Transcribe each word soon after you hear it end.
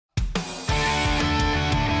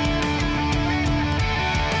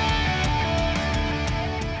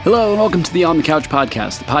Hello and welcome to the On the Couch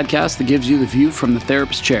podcast, the podcast that gives you the view from the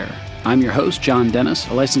therapist chair. I'm your host, John Dennis,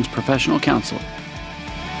 a licensed professional counselor.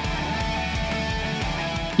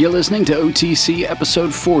 You're listening to OTC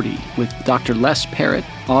episode 40 with Dr. Les Parrott,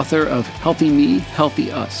 author of Healthy Me,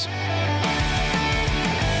 Healthy Us.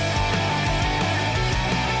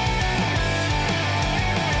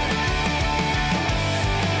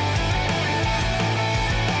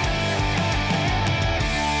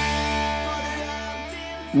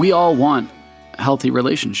 We all want healthy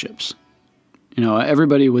relationships. You know,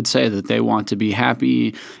 everybody would say that they want to be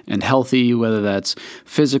happy and healthy, whether that's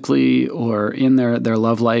physically or in their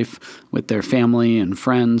love life with their family and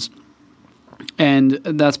friends. And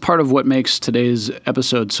that's part of what makes today's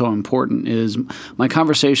episode so important is my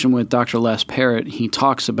conversation with Dr. Les Parrott. He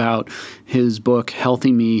talks about his book,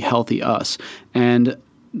 Healthy Me, Healthy Us, and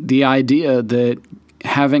the idea that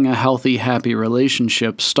having a healthy, happy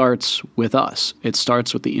relationship starts with us. It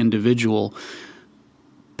starts with the individual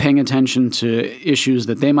paying attention to issues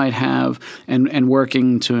that they might have and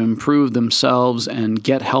working to improve themselves and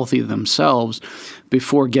get healthy themselves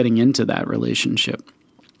before getting into that relationship.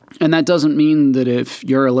 And that doesn't mean that if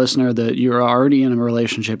you're a listener that you're already in a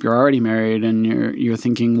relationship, you're already married, and you're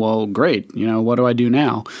thinking, well, great, what do I do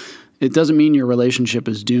now? It doesn't mean your relationship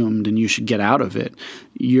is doomed and you should get out of it.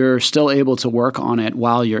 You're still able to work on it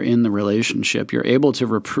while you're in the relationship. You're able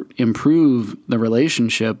to improve the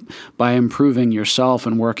relationship by improving yourself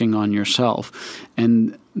and working on yourself.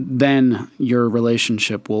 And then your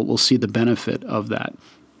relationship will see the benefit of that.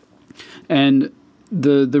 And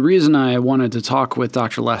the reason I wanted to talk with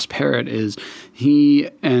Dr. Les Parrott is he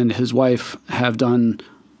and his wife have done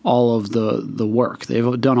all of the work.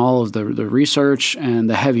 They've done all of the research and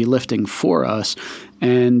the heavy lifting for us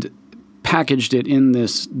and packaged it in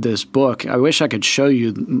this book. I wish I could show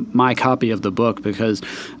you my copy of the book because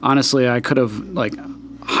honestly, I could have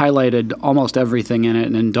highlighted almost everything in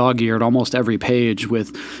it and dog-eared almost every page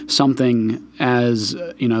with something as,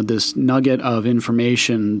 this nugget of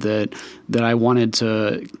information that I wanted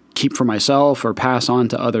to keep for myself or pass on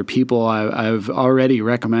to other people. I've already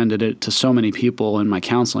recommended it to so many people in my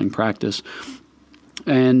counseling practice.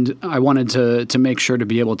 And I wanted to make sure to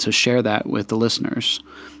be able to share that with the listeners.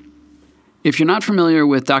 If you're not familiar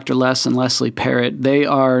with Dr. Les and Leslie Parrott, they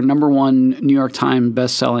are #1 New York Times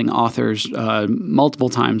best-selling authors multiple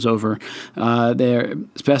times over. Their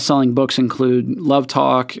best-selling books include Love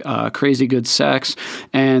Talk, Crazy Good Sex,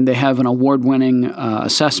 and they have an award-winning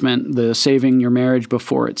assessment, the Saving Your Marriage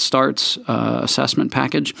Before It Starts assessment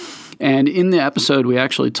package. And in the episode, we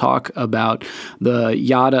actually talk about the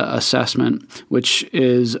YADA assessment, which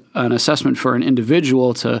is an assessment for an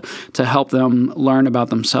individual to help them learn about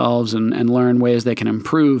themselves and learn ways they can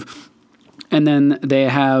improve. And then they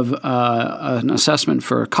have an assessment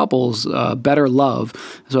for couples, Better Love.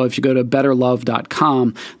 So if you go to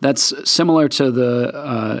betterlove.com, that's similar to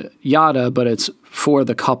the YADA, but it's for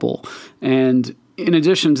the couple. And in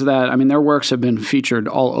addition to that, their works have been featured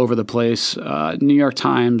all over the place. New York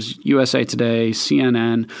Times, USA Today,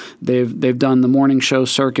 CNN. They've done the morning show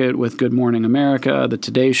circuit with Good Morning America, the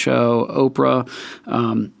Today Show, Oprah.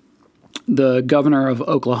 The governor of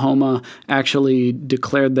Oklahoma actually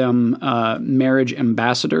declared them marriage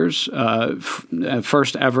ambassadors,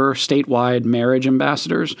 first ever statewide marriage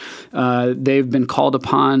ambassadors. They've been called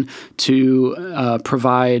upon to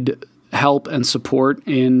provide help and support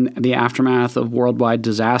in the aftermath of worldwide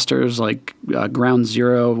disasters like Ground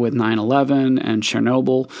Zero with 9/11 and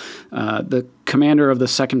Chernobyl. The commander of the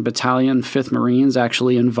 2nd Battalion, 5th Marines,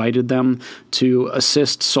 actually invited them to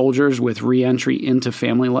assist soldiers with re-entry into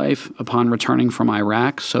family life upon returning from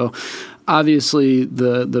Iraq. So obviously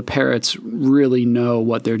the Parrotts really know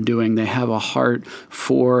what they're doing. They have a heart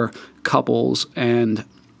for couples and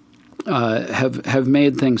have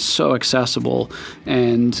made things so accessible,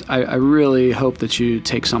 and I really hope that you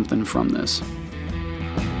take something from this.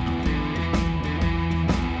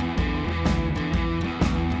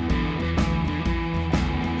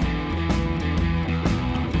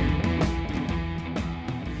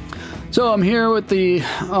 So I'm here with the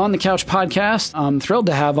On the Couch podcast. I'm thrilled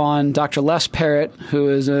to have on Dr. Les Parrott, who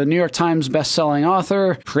is a New York Times bestselling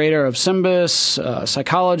author, creator of Symbis,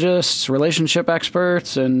 psychologist, relationship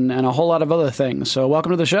expert, and a whole lot of other things. So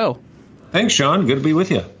welcome to the show. Thanks, Sean. Good to be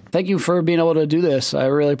with you. Thank you for being able to do this. I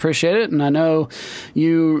really appreciate it. And I know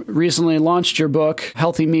you recently launched your book,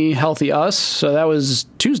 Healthy Me, Healthy Us. So that was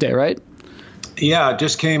Tuesday, right? Yeah, it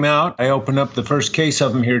just came out. I opened up the first case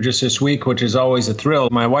of them here just this week, which is always a thrill.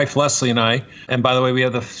 My wife, Leslie, and I, and by the way, we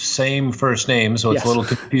have the same first name, so it's a little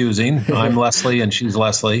confusing. I'm Leslie and she's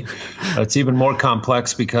Leslie. It's even more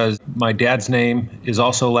complex because my dad's name is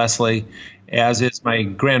also Leslie, as is my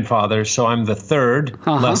grandfather. So I'm the third,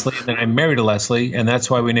 Leslie, and then I'm married to Leslie, and that's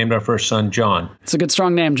why we named our first son John. It's a good,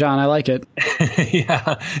 strong name, John. I like it.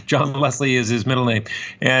 Yeah, John Leslie is his middle name.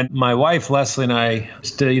 And my wife, Leslie, and I,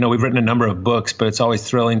 still, we've written a number of books, but it's always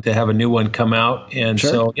thrilling to have a new one come out. And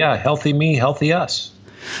so, yeah, healthy me, healthy us.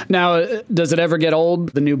 Now, does it ever get old,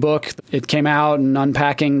 the new book? It came out and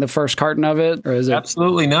unpacking the first carton of it? Or is it?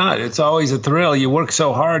 Absolutely not. It's always a thrill. You work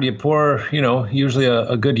so hard. You pour, usually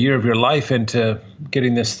a good year of your life into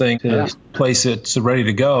getting this thing to a place it's ready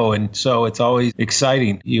to go. And so it's always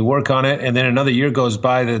exciting. You work on it, and then another year goes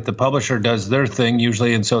by that the publisher does their thing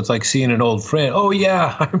usually. And so it's like seeing an old friend. Oh,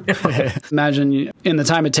 yeah, I remember. Imagine in the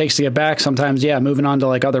time it takes to get back, sometimes, moving on to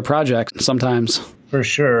like other projects sometimes. For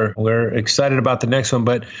sure. We're excited about the next one,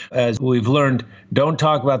 but as we've learned, don't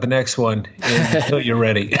talk about the next one until you're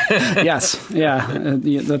ready. Yes. Yeah.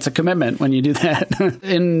 That's a commitment when you do that.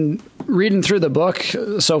 In reading through the book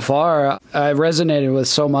so far, I resonated with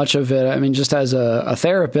so much of it. I mean, just as a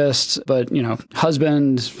therapist, but,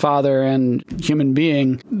 husband, father, and human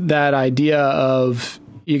being, that idea of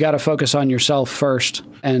you got to focus on yourself first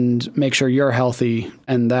and make sure you're healthy,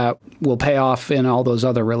 and that will pay off in all those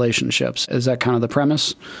other relationships. Is that kind of the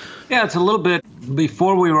premise? Yeah, it's a little bit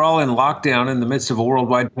before we were all in lockdown in the midst of a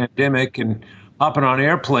worldwide pandemic and hopping on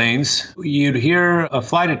airplanes, you'd hear a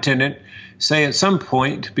flight attendant say at some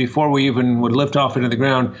point before we even would lift off into the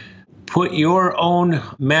ground, put your own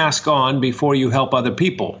mask on before you help other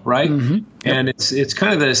people, right? Mm-hmm. Yep. And it's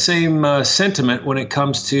kind of the same sentiment when it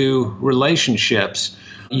comes to relationships.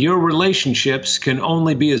 Your relationships can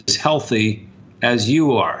only be as healthy as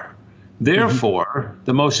you are. Therefore,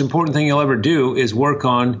 the most important thing you'll ever do is work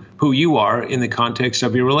on who you are in the context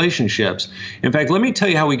of your relationships. In fact, let me tell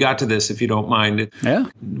you how we got to this, if you don't mind. Yeah.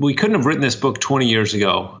 We couldn't have written this book 20 years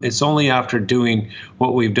ago. It's only after doing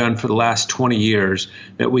what we've done for the last 20 years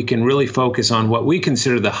that we can really focus on what we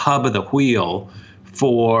consider the hub of the wheel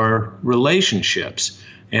for relationships.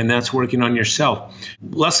 And that's working on yourself.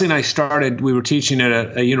 Leslie and I we were teaching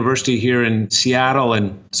at a university here in Seattle,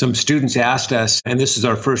 and some students asked us, and this is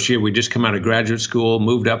our first year, we just come out of graduate school,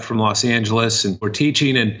 moved up from Los Angeles, and we're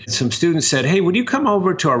teaching, and some students said, hey, would you come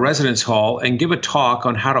over to our residence hall and give a talk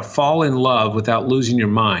on how to fall in love without losing your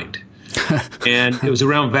mind? And it was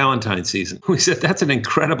around Valentine's season. We said, that's an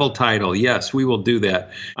incredible title. Yes, we will do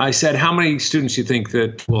that. I said, how many students do you think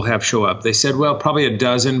that we'll have show up? They said, well, probably a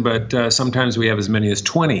dozen, but sometimes we have as many as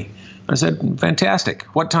 20. I said, fantastic.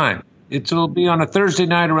 What time? It'll be on a Thursday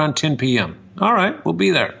night around 10 p.m. All right, we'll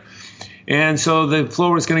be there. And so the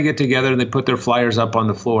floor was going to get together, and they put their flyers up on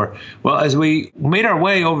the floor. Well, as we made our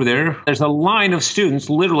way over there, there's a line of students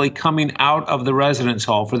literally coming out of the residence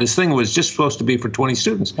hall for this thing that was just supposed to be for 20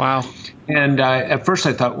 students. Wow. And at first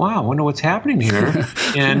I thought, wow, I wonder what's happening here.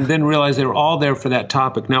 And then realized they were all there for that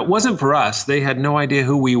topic. Now, it wasn't for us. They had no idea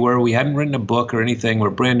who we were. We hadn't written a book or anything.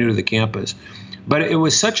 We're brand new to the campus. But it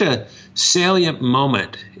was such a salient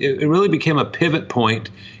moment. It really became a pivot point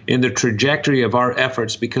in the trajectory of our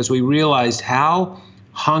efforts, because we realized how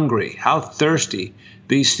hungry, how thirsty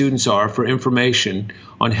these students are for information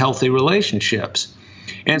on healthy relationships.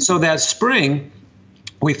 And so that spring,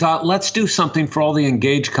 we thought, let's do something for all the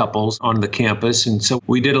engaged couples on the campus. And so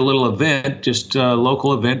we did a little event, just a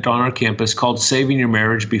local event on our campus called Saving Your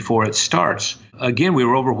Marriage Before It Starts. Again, we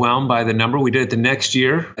were overwhelmed by the number. We did it the next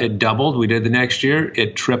year. It doubled. We did the next year.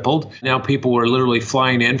 It tripled. Now people were literally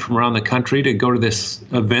flying in from around the country to go to this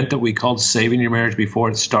event that we called Saving Your Marriage Before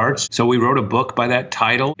It Starts. So we wrote a book by that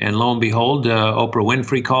title. And lo and behold, Oprah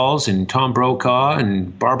Winfrey calls, and Tom Brokaw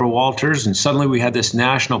and Barbara Walters. And suddenly we had this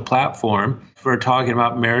national platform for talking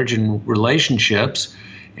about marriage and relationships.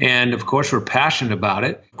 And of course, we're passionate about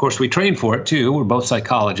it. Of course, we train for it too. We're both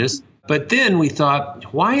psychologists. But then we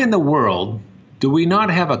thought, why in the world do we not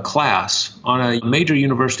have a class on a major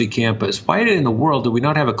university campus? Why in the world do we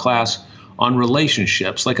not have a class on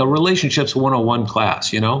relationships, like a relationships 101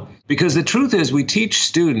 class, Because the truth is, we teach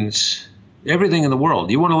students everything in the world.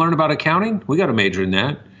 You want to learn about accounting? We got a major in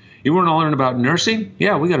that. You want to learn about nursing?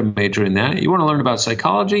 Yeah, we got a major in that. You want to learn about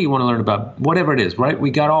psychology? You want to learn about whatever it is, right? We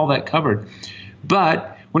got all that covered.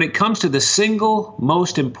 But when it comes to the single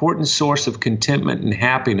most important source of contentment and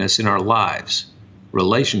happiness in our lives,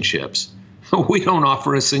 relationships, we don't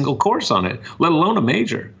offer a single course on it, let alone a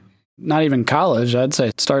major. Not even college. I'd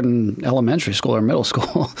say starting elementary school or middle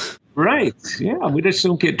school. Right. Yeah. We just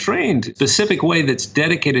don't get trained. A specific way that's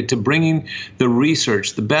dedicated to bringing the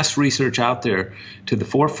research, the best research out there, to the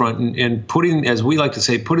forefront and putting, as we like to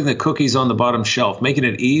say, putting the cookies on the bottom shelf, making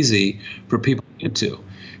it easy for people to get to.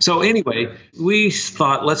 So anyway, we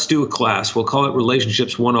thought, let's do a class. We'll call it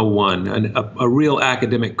Relationships 101, a real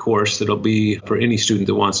academic course that'll be for any student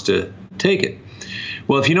that wants to take it.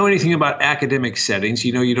 Well, if you know anything about academic settings,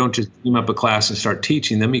 you know you don't just team up a class and start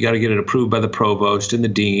teaching them. You got to get it approved by the provost and the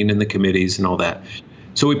dean and the committees and all that.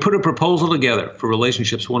 So we put a proposal together for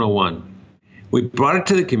Relationships 101. We brought it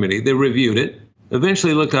to the committee. They reviewed it,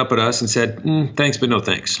 eventually looked up at us and said, thanks, but no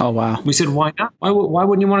thanks. Oh, wow. We said, why not? Why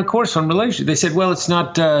wouldn't you want a course on relationships? They said, well, it's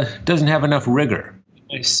not, doesn't have enough rigor.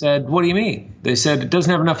 I said, what do you mean? They said, it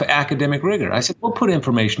doesn't have enough academic rigor. I said, we'll put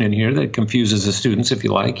information in here that confuses the students, if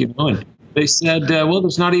you like, And they said, well,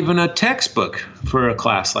 there's not even a textbook for a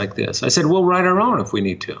class like this. I said, we'll write our own if we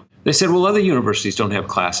need to. They said, well, other universities don't have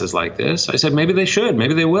classes like this. I said, maybe they should.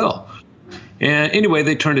 Maybe they will. And anyway,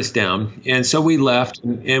 they turned us down. And so we left,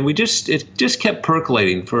 and it just kept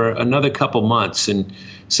percolating for another couple months. And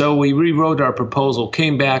so we rewrote our proposal,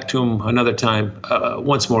 came back to them another time,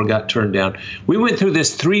 once more got turned down. We went through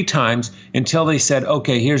this 3 times until they said,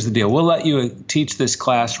 okay, here's the deal. We'll let you teach this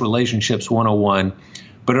class, Relationships 101,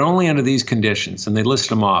 but only under these conditions. And they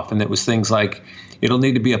listed them off. And it was things like, it'll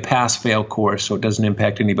need to be a pass-fail course so it doesn't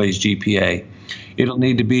impact anybody's GPA. It'll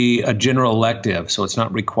need to be a general elective so it's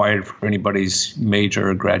not required for anybody's major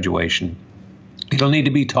or graduation. It'll need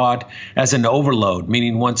to be taught as an overload,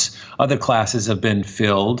 meaning once other classes have been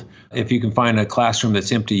filled, if you can find a classroom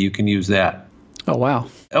that's empty, you can use that. Oh, wow.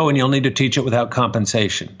 Oh, and you'll need to teach it without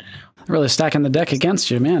compensation. Really stacking the deck against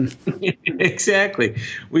you, man. Exactly.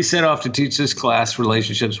 We set off to teach this class,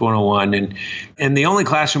 Relationships 101, and the only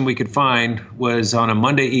classroom we could find was on a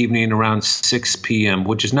Monday evening around 6 p.m.,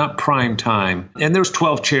 which is not prime time. And there was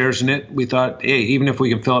 12 chairs in it. We thought, hey, even if we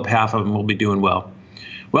can fill up half of them, we'll be doing well.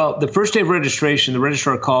 Well, the first day of registration, the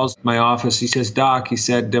registrar calls my office. He says, Doc, he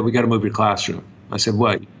said, we got to move your classroom. I said,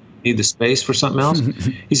 what? You need the space for something else?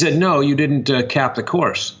 He said, no, you didn't cap the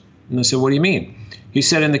course. And I said, what do you mean? He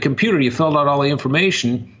said, in the computer, you filled out all the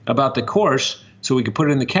information about the course so we could put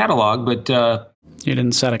it in the catalog, but you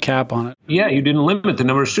didn't set a cap on it. Yeah, you didn't limit the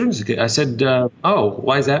number of students. I said, oh,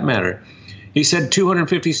 why does that matter? He said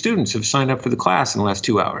 250 students have signed up for the class in the last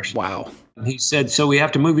 2 hours. Wow. He said, so we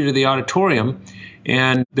have to move you to the auditorium,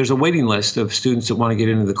 and there's a waiting list of students that want to get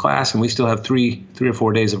into the class, and we still have three or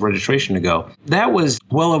 4 days of registration to go. That was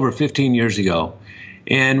well over 15 years ago.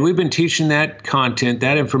 And we've been teaching that content,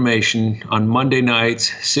 that information on Monday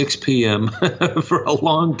nights, 6 p.m. for a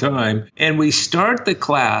long time. And we start the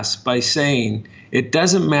class by saying, it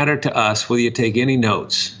doesn't matter to us whether you take any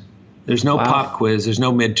notes. There's no pop quiz. There's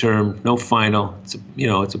no midterm, no final. It's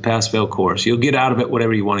a pass-fail course. You'll get out of it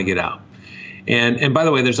whatever you want to get out. And by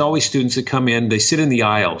the way, there's always students that come in. They sit in the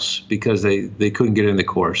aisles because they couldn't get in the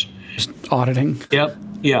course. Just auditing. Yep.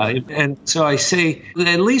 Yeah. And so I say,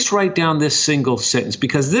 at least write down this single sentence,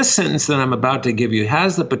 because this sentence that I'm about to give you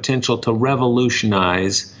has the potential to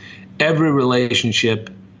revolutionize every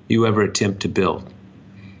relationship you ever attempt to build.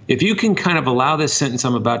 If you can kind of allow this sentence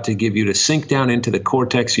I'm about to give you to sink down into the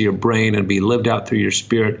cortex of your brain and be lived out through your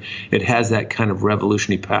spirit, it has that kind of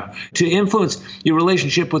revolutionary power to influence your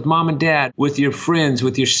relationship with mom and dad, with your friends,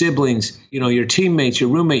 with your siblings, your teammates,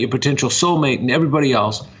 your roommate, your potential soulmate, and everybody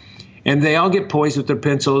else. And they all get poised with their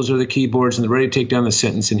pencils or their keyboards and they're ready to take down the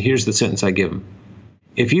sentence. And here's the sentence I give them.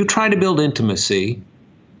 If you try to build intimacy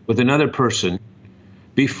with another person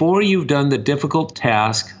before you've done the difficult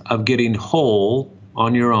task of getting whole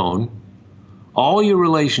on your own, all your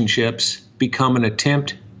relationships become an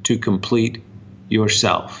attempt to complete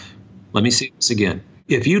yourself. Let me say this again.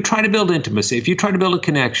 If you try to build intimacy, if you try to build a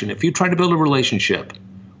connection, if you try to build a relationship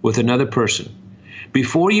with another person,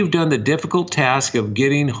 before you've done the difficult task of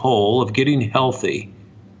getting whole, of getting healthy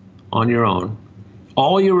on your own,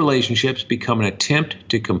 all your relationships become an attempt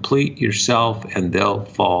to complete yourself, and they'll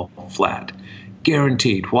fall flat.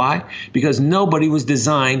 Guaranteed. Why? Because nobody was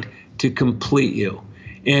designed to complete you.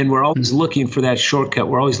 And we're always looking for that shortcut.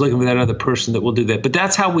 We're always looking for that other person that will do that. But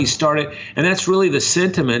that's how we started. And that's really the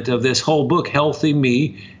sentiment of this whole book, Healthy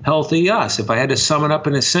Me, Healthy Us. If I had to sum it up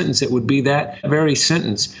in a sentence, it would be that very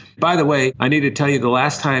sentence. By the way, I need to tell you, the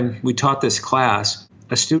last time we taught this class,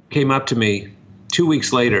 a student came up to me 2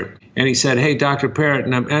 weeks later. And he said, hey, Dr. Parrott,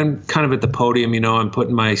 and I'm kind of at the podium, I'm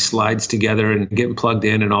putting my slides together and getting plugged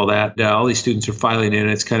in and all that. All these students are filing in.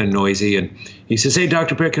 It's kind of noisy. And he says, hey,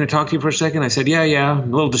 Dr. Parrott, can I talk to you for a second? I said, yeah,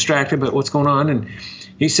 I'm a little distracted, but what's going on? And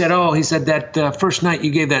he said, that first night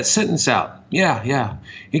you gave that sentence out. Yeah.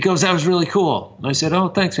 He goes, that was really cool. I said, oh,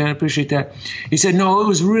 thanks, man. I appreciate that. He said, no, it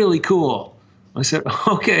was really cool. I said,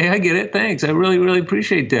 okay, I get it. Thanks. I really, really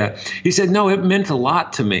appreciate that. He said, no, it meant a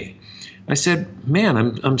lot to me. I said, man,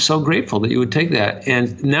 I'm so grateful that you would take that.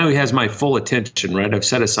 And now he has my full attention, right? I've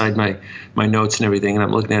set aside my notes and everything, and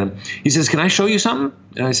I'm looking at him. He says, can I show you something?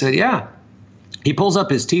 And I said, yeah. He pulls up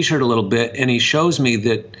his T-shirt a little bit, and he shows me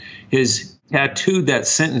that his tattooed that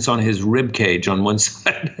sentence on his rib cage on one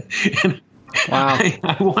side. And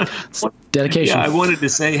wow. Dedication. Yeah, I wanted to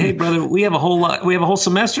say, hey, brother, we have a whole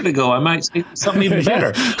semester to go. I might say something even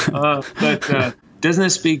better. But doesn't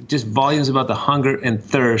that speak just volumes about the hunger and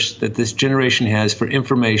thirst that this generation has for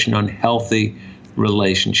information on healthy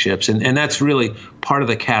relationships? And that's really part of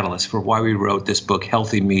the catalyst for why we wrote this book,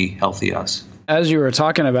 Healthy Me, Healthy Us. As you were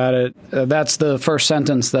talking about it, that's the first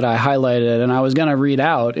sentence that I highlighted, and I was going to read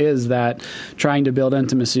out, is that trying to build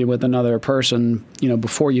intimacy with another person,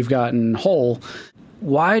 before you've gotten whole.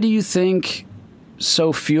 Why do you think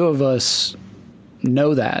so few of us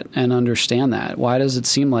know that and understand that? Why does it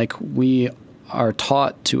seem like we are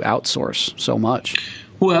taught to outsource so much?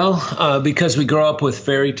 Well, because we grow up with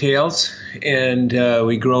fairy tales, and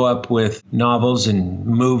we grow up with novels and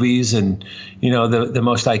movies, and the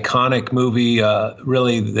most iconic movie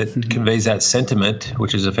really that conveys that sentiment,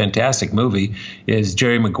 which is a fantastic movie, is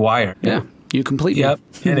Jerry Maguire. Yeah, you complete me. Yep,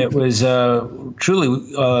 and it was truly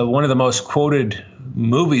one of the most quoted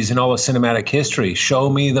movies in all of cinematic history.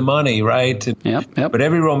 Show me the money, right? Yep. But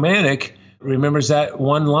every romantic remembers that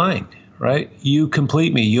one line. Right? You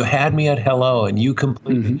complete me. You had me at hello, and you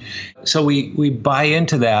complete me. So we buy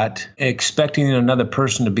into that, expecting another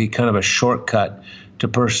person to be kind of a shortcut to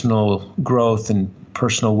personal growth and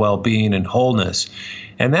personal well-being and wholeness.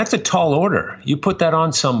 And that's a tall order. You put that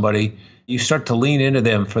on somebody, you start to lean into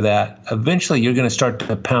them for that. Eventually, you're going to start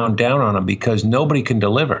to pound down on them because nobody can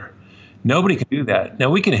deliver. Nobody can do that.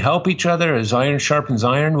 Now, we can help each other as iron sharpens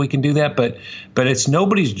iron. We can do that, but it's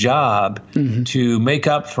nobody's job to make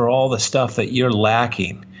up for all the stuff that you're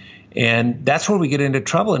lacking. And that's where we get into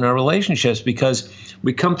trouble in our relationships, because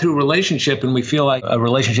we come through a relationship and we feel like a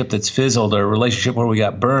relationship that's fizzled, or a relationship where we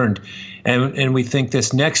got burned. And we think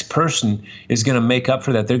this next person is going to make up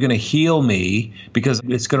for that. They're going to heal me because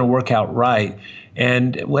it's going to work out right.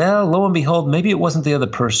 And, well, lo and behold, maybe it wasn't the other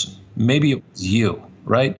person. Maybe it was you,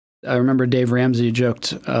 right? I remember Dave Ramsey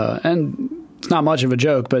joked, and it's not much of a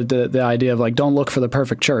joke, but the idea of like, don't look for the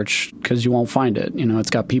perfect church because you won't find it.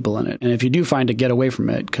 It's got people in it. And if you do find it, get away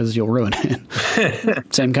from it because you'll ruin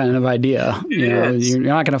it. Same kind of idea. You're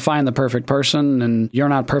not going to find the perfect person, and you're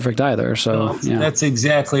not perfect either. So That's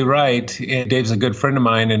exactly right. And Dave's a good friend of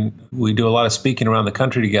mine, and we do a lot of speaking around the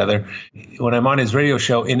country together. When I'm on his radio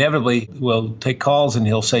show, inevitably we'll take calls and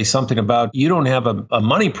he'll say something about, you don't have a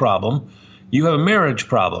money problem. You have a marriage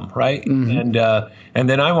problem, right? And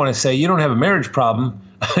then I want to say, you don't have a marriage problem.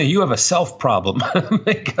 You have a self problem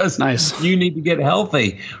because you need to get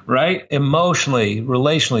healthy, right? Emotionally,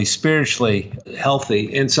 relationally, spiritually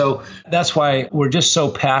healthy. And so that's why we're just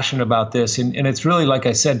so passionate about this. And it's really, like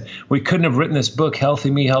I said, we couldn't have written this book,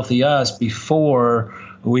 Healthy Me, Healthy Us, before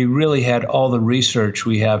we really had all the research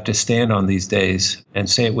we have to stand on these days and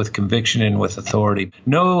say it with conviction and with authority.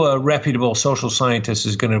 No reputable social scientist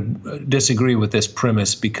is going to disagree with this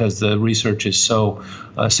premise because the research is so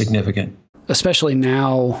significant. Especially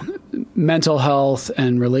now, mental health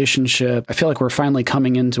and relationship, I feel like we're finally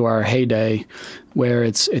coming into our heyday where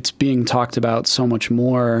it's being talked about so much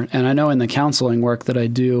more. And I know in the counseling work that I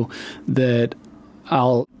do that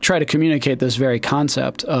I'll try to communicate this very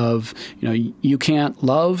concept of, you can't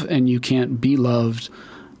love and you can't be loved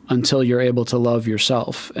until you're able to love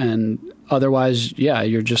yourself. And otherwise,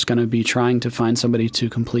 you're just going to be trying to find somebody to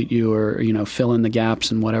complete you or, fill in the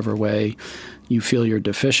gaps in whatever way you feel you're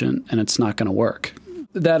deficient, and it's not going to work.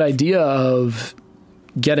 That idea of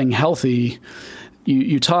getting healthy,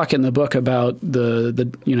 you talk in the book about the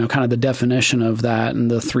kind of the definition of that and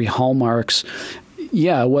the 3 hallmarks.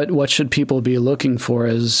 Yeah, what should people be looking for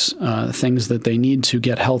as things that they need to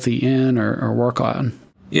get healthy in or work on?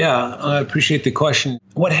 Yeah, I appreciate the question.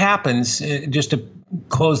 What happens, just to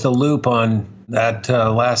close the loop on that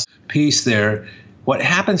last piece there, what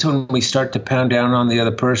happens when we start to pound down on the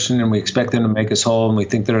other person and we expect them to make us whole and we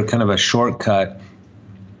think they're kind of a shortcut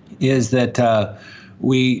is that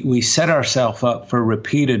we set ourselves up for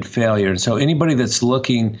repeated failure. And so anybody that's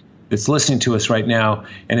listening to us right now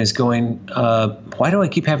and is going, why do I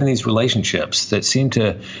keep having these relationships that seem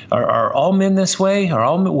to, are all men this way? Are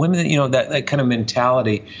all women, that kind of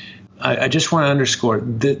mentality? I just want to underscore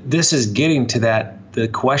that this is getting to the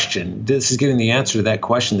question. This is getting the answer to that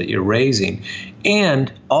question that you're raising.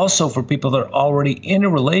 And also for people that are already in a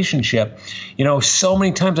relationship, so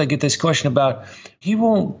many times I get this question about, he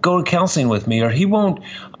won't go to counseling with me, or he won't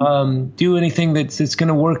do anything that's going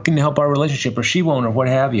to work and help our relationship, or she won't, or what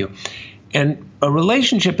have you. And a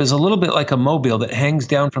relationship is a little bit like a mobile that hangs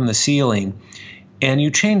down from the ceiling, and you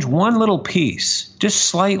change one little piece, just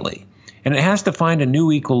slightly, and it has to find a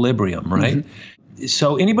new equilibrium, right? Mm-hmm.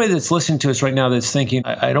 So anybody that's listening to us right now that's thinking,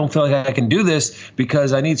 I don't feel like I can do this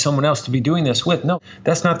because I need someone else to be doing this with. No,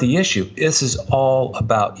 that's not the issue. This is all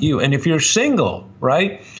about you. And if you're single,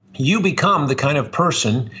 right, you become the kind of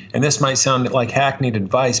person, and this might sound like hackneyed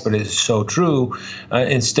advice, but it's so true.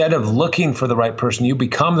 Instead of looking for the right person, you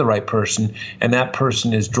become the right person, and that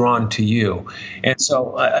person is drawn to you. And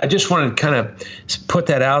so I just want to kind of put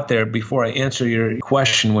that out there before I answer your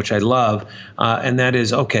question, which I love, and that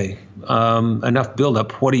is, okay, enough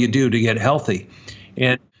buildup. What do you do to get healthy?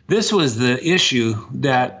 And this was the issue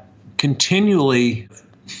that continually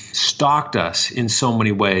stalked us in so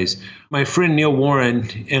many ways. My friend Neil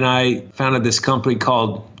Warren and I founded this company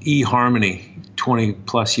called eHarmony 20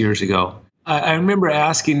 plus years ago. I remember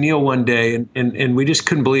asking Neil one day, and we just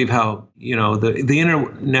couldn't believe how, the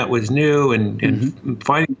internet was new, and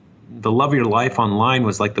finding the love of your life online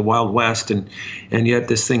was like the Wild West, and yet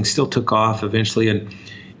this thing still took off eventually.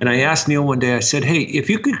 And I asked Neil one day, I said, hey, if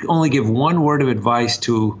you could only give one word of advice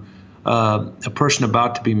to a person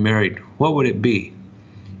about to be married, what would it be?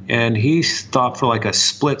 And he thought for like a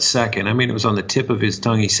split second. I mean, it was on the tip of his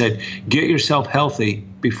tongue. He said, get yourself healthy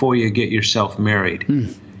before you get yourself married.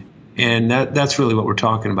 And that's really what we're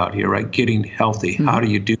talking about here, right? Getting healthy. How do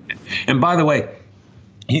you do it? And by the way,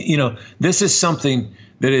 this is something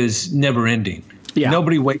that is never ending. Yeah.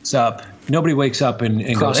 Nobody wakes up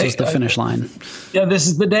and crosses the finish line. Yeah, this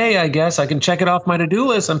is the day, I guess. I can check it off my to-do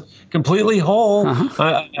list. I'm completely whole.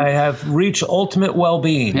 I have reached ultimate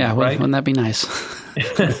well-being. Yeah, right? Wouldn't that be nice?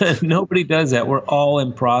 Nobody does that. We're all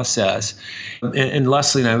in process. And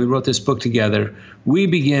Leslie and I, we wrote this book together. We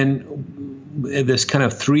begin this kind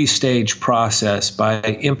of 3-stage process by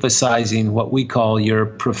emphasizing what we call your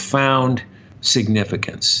profound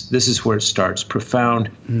significance. This is where it starts, profound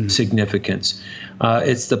significance.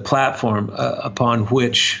 It's the platform upon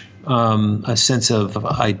which a sense of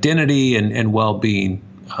identity and well-being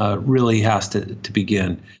really has to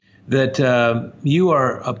begin. That you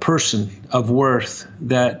are a person of worth,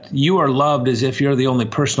 that you are loved as if you're the only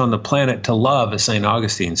person on the planet to love, as St.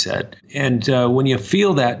 Augustine said. And when you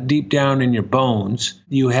feel that deep down in your bones,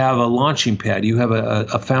 you have a launching pad, you have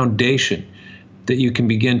a foundation that you can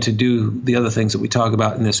begin to do the other things that we talk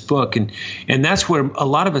about in this book. And that's where a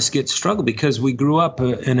lot of us get struggled, because we grew up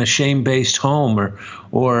in a shame-based home,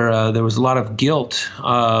 or there was a lot of guilt,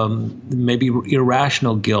 maybe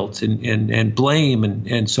irrational guilt and blame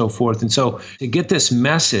and so forth. And so to get this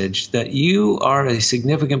message that you are a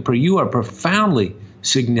significant person, you are profoundly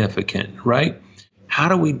significant, right? How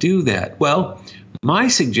do we do that? Well, my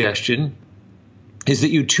suggestion is that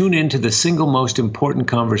you tune into the single most important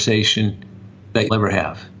conversation that you'll ever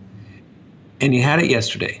have. And you had it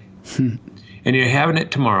yesterday. And you're having it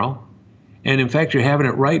tomorrow. And in fact, you're having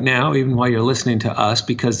it right now, even while you're listening to us,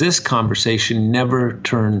 because this conversation never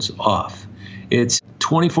turns off. It's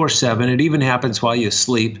 24/7. It even happens while you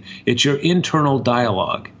sleep. It's your internal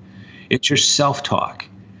dialogue. It's your self-talk.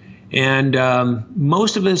 And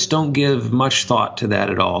most of us don't give much thought to that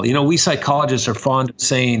at all. We psychologists are fond of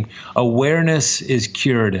saying awareness is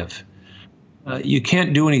curative. You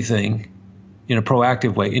can't do anything in a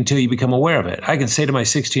proactive way until you become aware of it. I can say to my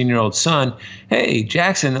 16-year-old son, hey,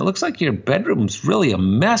 Jackson, it looks like your bedroom's really a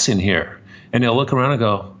mess in here. And he'll look around and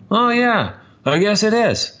go, oh, yeah, I guess it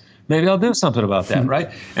is. Maybe I'll do something about that,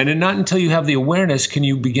 right? And then not until you have the awareness can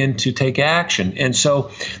you begin to take action. And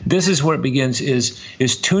so this is where it begins,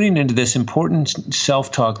 is tuning into this important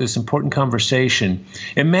self-talk, this important conversation.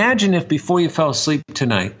 Imagine if before you fell asleep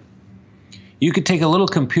tonight, you could take a little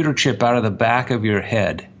computer chip out of the back of your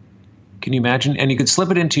head. Can you imagine? And you could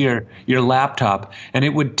slip it into your laptop, and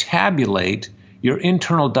it would tabulate your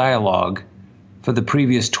internal dialogue for the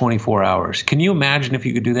previous 24 hours. Can you imagine if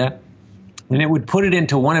you could do that? And it would put it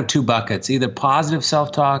into one of two buckets, either positive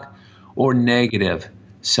self-talk or negative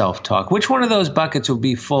self-talk. Which one of those buckets would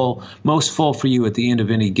be most full for you at the end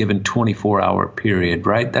of any given 24-hour period,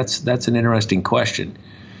 right? That's an interesting question.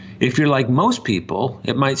 If you're like most people,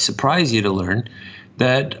 it might surprise you to learn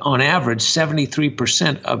that on average,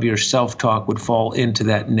 73% of your self-talk would fall into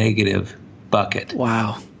that negative bucket.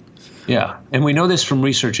 Wow. Yeah. And we know this from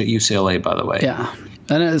research at UCLA, by the way. Yeah.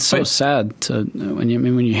 And it's so sad when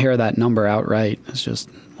you hear that number outright. It's just,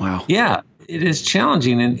 wow. Yeah, it is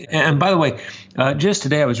challenging. And by the way, just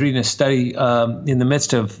today I was reading a study in the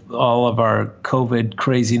midst of all of our COVID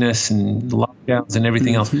craziness and lockdowns and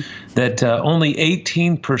everything else, that only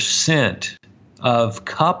 18% of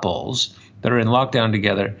couples that are in lockdown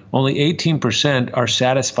together, only 18% are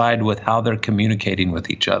satisfied with how they're communicating with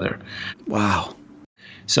each other. Wow.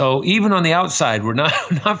 So even on the outside, we're not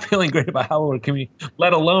feeling great about how we're communicating,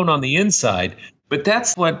 let alone on the inside. But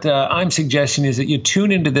that's what I'm suggesting, is that you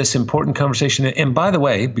tune into this important conversation. And by the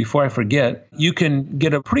way, before I forget, you can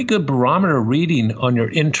get a pretty good barometer reading on your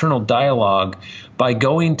internal dialogue by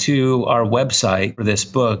going to our website for this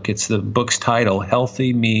book. It's the book's title,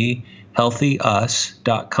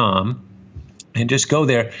 HealthyMeHealthyUs.com. And just go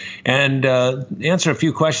there and answer a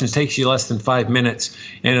few questions. It takes you less than 5 minutes,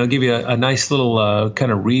 and it'll give you a nice little kind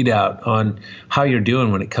of readout on how you're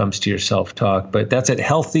doing when it comes to your self-talk. But that's at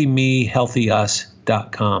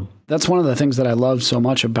HealthyMeHealthyUs.com. That's one of the things that I love so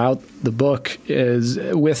much about the book, is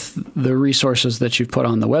with the resources that you've put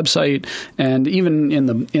on the website, and even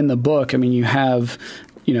in the book. I mean, you have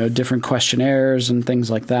different questionnaires and things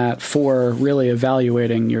like that for really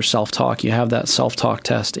evaluating your self-talk. You have that self-talk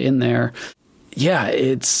test in there. Yeah,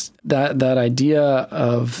 it's that idea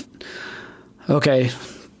of, okay,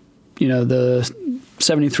 the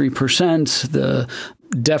 73%, the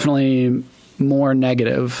definitely more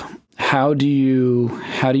negative. How do you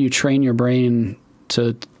train your brain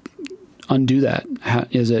to undo that?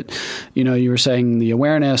 Is it, you were saying the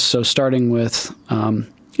awareness, so starting with,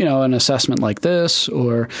 an assessment like this,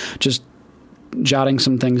 or just jotting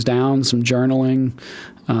some things down, some journaling,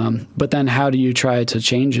 but then how do you try to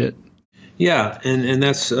change it? Yeah, and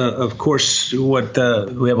that's, of course, what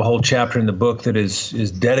we have a whole chapter in the book that is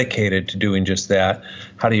dedicated to doing just that.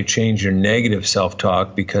 How do you change your negative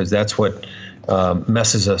self-talk? Because that's what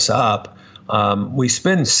messes us up. We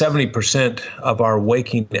spend 70% of our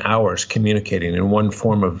waking hours communicating in one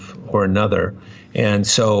form or another. And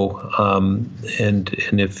so, and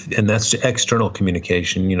that's external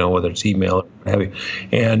communication, whether it's email or what have you.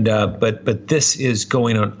 And, but this is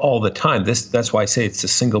going on all the time. That's why I say it's the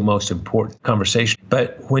single most important conversation.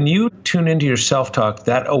 But when you tune into your self-talk,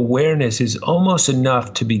 that awareness is almost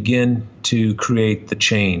enough to begin to create the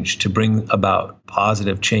change, to bring about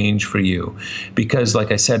positive change for you. Because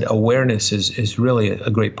like I said, awareness is really a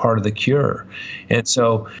great part of the cure. And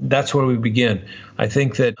so that's where we begin. I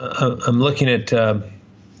think that I'm looking at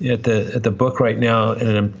the book right now,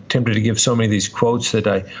 and I'm tempted to give so many of these quotes that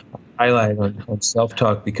I highlight on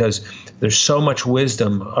self-talk, because there's so much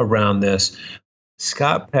wisdom around this.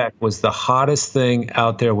 Scott Peck was the hottest thing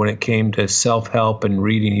out there when it came to self-help and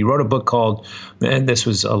reading. He wrote a book called, and this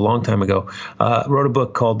was a long time ago, wrote a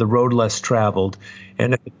book called The Road Less Traveled.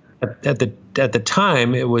 And at the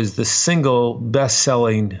time, it was the single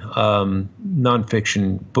best-selling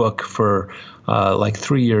nonfiction book for like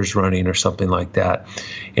 3 years running or something like that.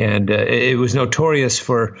 And it was notorious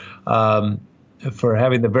for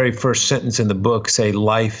having the very first sentence in the book say,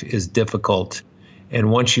 "Life is difficult."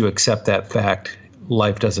 And once you accept that fact,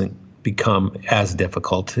 life doesn't become as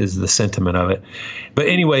difficult, is the sentiment of it. But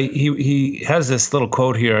anyway, he has this little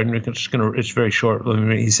quote here, and it's very short.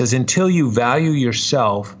 He says, "Until you value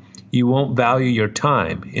yourself, you won't value your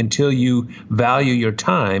time. Until you value your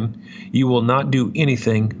time, you will not do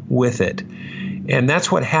anything with it." And that's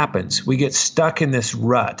what happens. We get stuck in this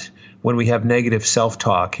rut when we have negative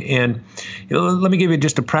self-talk. And let me give you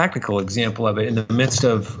just a practical example of it in the midst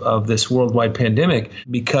of this worldwide pandemic,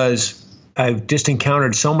 because I've just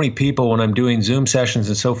encountered so many people when I'm doing Zoom sessions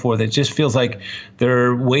and so forth. It just feels like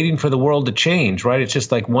they're waiting for the world to change, right? It's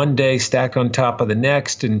just like one day stacked on top of the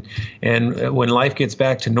next. And when life gets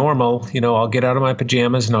back to normal, I'll get out of my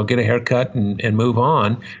pajamas and I'll get a haircut and move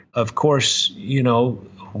on. Of course,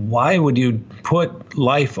 why would you put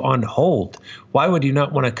life on hold? Why would you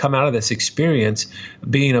not want to come out of this experience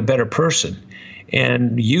being a better person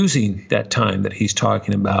and using that time that he's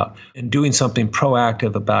talking about and doing something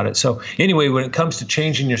proactive about it? So anyway, when it comes to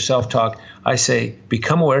changing your self-talk, I say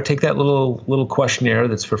become aware. Take that little questionnaire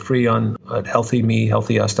that's for free at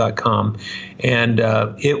HealthyMeHealthyUs.com, and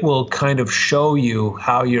it will kind of show you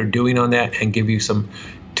how you're doing on that and give you some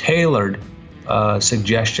tailored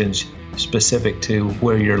suggestions specific to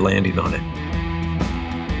where you're landing on it.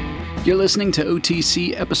 You're listening to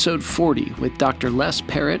OTC Episode 40 with Dr. Les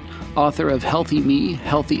Parrott, author of Healthy Me,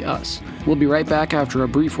 Healthy Us. We'll be right back after a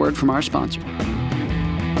brief word from our sponsor.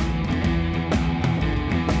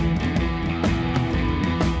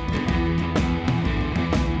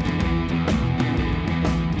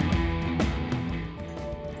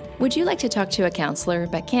 Would you like to talk to a counselor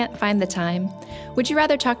but can't find the time? Would you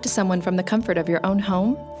rather talk to someone from the comfort of your own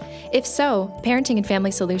home? If so, Parenting and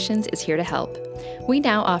Family Solutions is here to help. We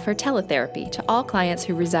now offer teletherapy to all clients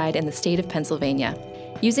who reside in the state of Pennsylvania.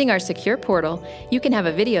 Using our secure portal, you can have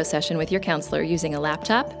a video session with your counselor using a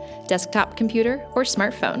laptop, desktop computer, or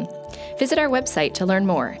smartphone. Visit our website to learn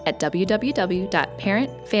more at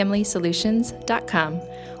www.parentfamilysolutions.com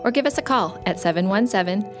or give us a call at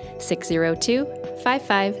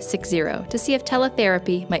 717-602-5560 to see if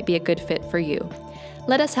teletherapy might be a good fit for you.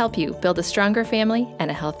 Let us help you build a stronger family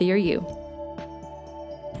and a healthier you.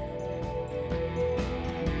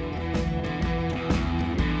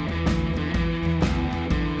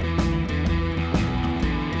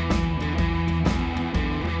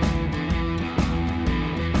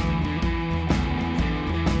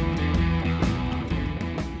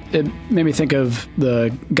 It made me think of the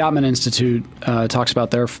Gottman Institute talks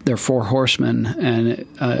about their four horsemen and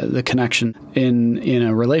the connection in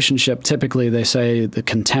a relationship. Typically, they say the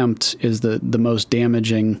contempt is the most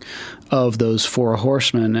damaging of those four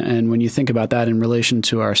horsemen. And when you think about that in relation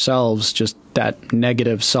to ourselves, just that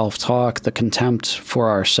negative self-talk, the contempt for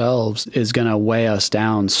ourselves is going to weigh us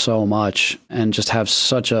down so much and just have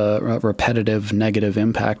such a repetitive negative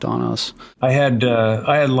impact on us. I had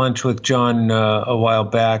lunch with John a while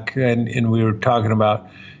back, and we were talking about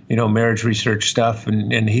marriage research stuff,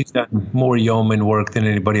 and he's done more yeoman work than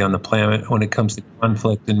anybody on the planet when it comes to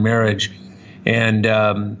conflict in marriage. And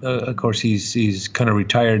of course, he's kind of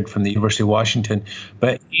retired from the University of Washington,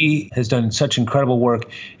 but he has done such incredible work.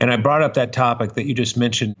 And I brought up that topic that you just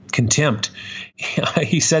mentioned, contempt.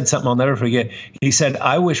 He said something I'll never forget. He said,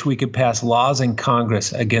 "I wish we could pass laws in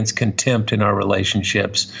Congress against contempt in our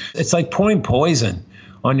relationships. It's like pouring poison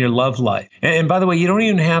on your love life." And by the way, you don't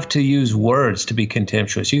even have to use words to be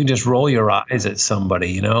contemptuous. You can just roll your eyes at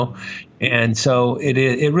somebody, And so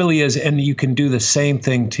it really is. And you can do the same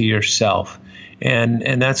thing to yourself.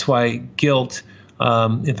 And that's why guilt,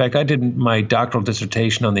 in fact, I did my doctoral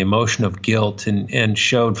dissertation on the emotion of guilt and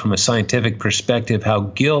showed from a scientific perspective how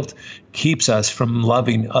guilt keeps us from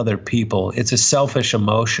loving other people. It's a selfish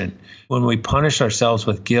emotion. When we punish ourselves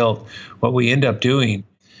with guilt, what we end up doing,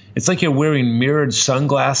 it's like you're wearing mirrored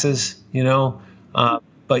sunglasses,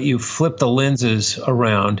 but you flip the lenses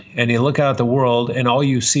around and you look out at the world and all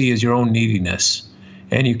you see is your own neediness.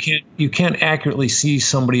 And you can't accurately see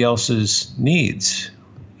somebody else's needs,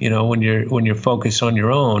 when you're focused on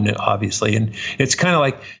your own, obviously. And it's kind of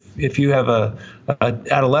like if you have a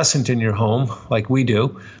adolescent in your home, like we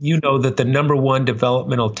do, that the number one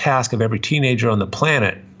developmental task of every teenager on the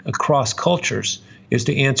planet across cultures is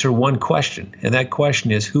to answer one question. And that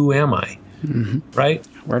question is, who am I? Mm-hmm. Right?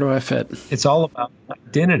 Where do I fit? It's all about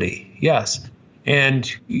identity. Yes.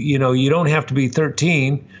 And, you don't have to be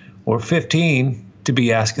 13 or 15 to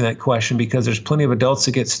be asking that question, because there's plenty of adults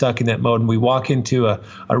that get stuck in that mode. And we walk into a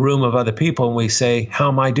room of other people and we say, how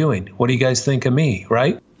am I doing? What do you guys think of me?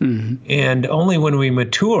 Right? Mm-hmm. And only when we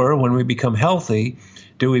mature, when we become healthy,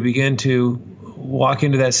 do we begin to walk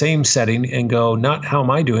into that same setting and go, not how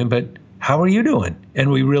am I doing, but how are you doing?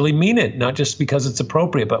 And we really mean it, not just because it's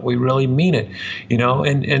appropriate, but we really mean it,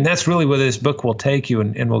 and that's really where this book will take you,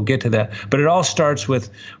 and we'll get to that. But it all starts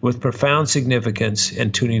with profound significance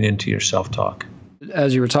and tuning into your self-talk.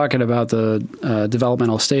 As you were talking about the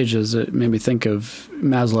developmental stages, it made me think of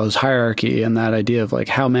Maslow's hierarchy and that idea of like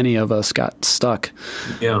how many of us got stuck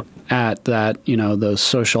at that, those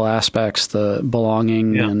social aspects, the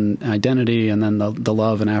belonging and identity, and then the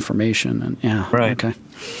love and affirmation. And right. Okay.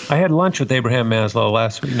 I had lunch with Abraham Maslow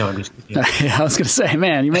last week. No, I'm just kidding. I was going to say,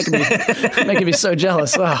 man, you're making me so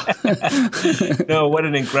jealous. Wow. No, what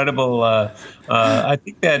an incredible. I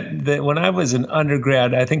think that when I was an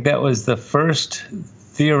undergrad, I think that was the first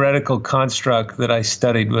theoretical construct that I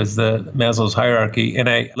studied was the Maslow's hierarchy, and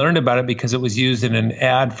I learned about it because it was used in an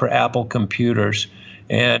ad for Apple computers.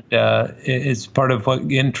 And it's part of what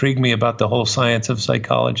intrigued me about the whole science of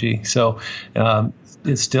psychology. So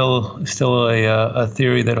it's still a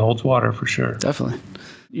theory that holds water for sure. Definitely.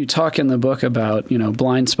 You talk in the book about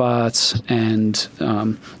blind spots and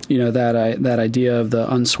that idea of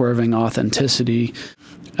the unswerving authenticity.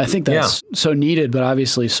 I think that's so needed, but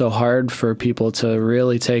obviously so hard for people to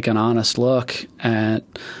really take an honest look at.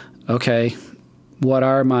 Okay, what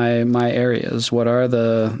are my areas? What are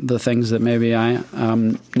the things that maybe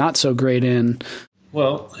I'm not so great in?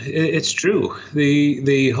 Well, it's true.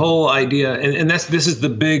 The whole idea, and this is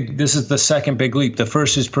the second big leap. The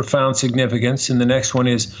first is profound significance, and the next one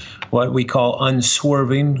is what we call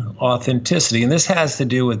unswerving authenticity. And this has to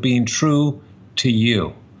do with being true to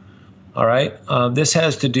you. All right. This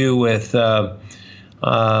has to do with, I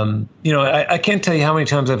can't tell you how many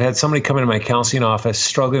times I've had somebody come into my counseling office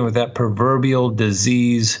struggling with that proverbial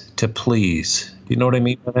disease to please. Do you know what I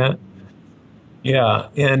mean by that? Yeah,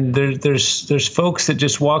 and there's folks that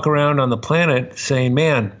just walk around on the planet saying,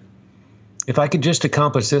 man, if I could just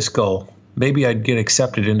accomplish this goal, maybe I'd get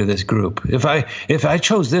accepted into this group. If I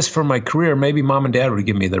chose this for my career, maybe mom and dad would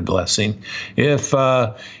give me their blessing. If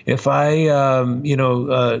I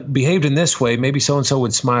behaved in this way, maybe so and so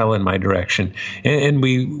would smile in my direction. And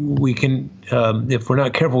we can, if we're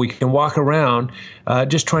not careful, we can walk around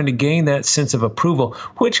just trying to gain that sense of approval,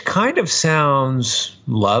 which kind of sounds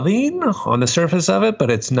loving on the surface of it, but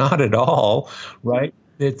it's not at all, right?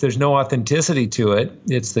 There's no authenticity to it.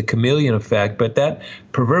 It's the chameleon effect. But that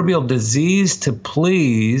proverbial disease to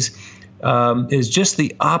please is just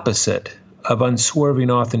the opposite of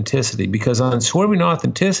unswerving authenticity, because unswerving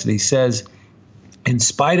authenticity says, in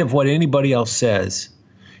spite of what anybody else says,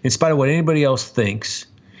 in spite of what anybody else thinks,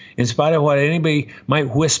 in spite of what anybody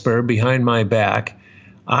might whisper behind my back,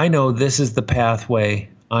 I know this is the pathway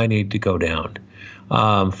I need to go down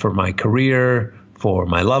for my career, for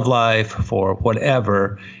my love life, for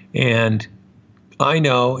whatever. And I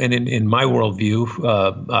know, and in my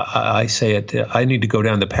worldview, I say it, I need to go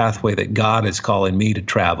down the pathway that God is calling me to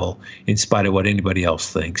travel in spite of what anybody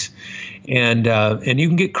else thinks. And you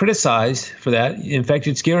can get criticized for that. In fact,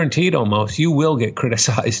 it's guaranteed almost. You will get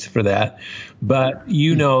criticized for that. But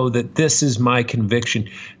you know that this is my conviction.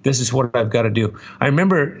 This is what I've got to do. I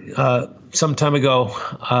remember some time ago,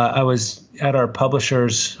 I was at our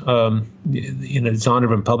publishers,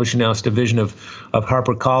 Zondervan Publishing House division of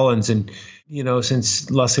HarperCollins. And,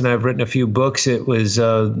 since Leslie and I have written a few books, it was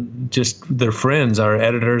just their friends, our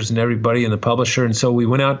editors and everybody in the publisher. And so we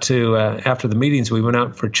went out to, after the meetings, we went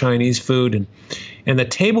out for Chinese food. And the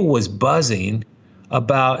table was buzzing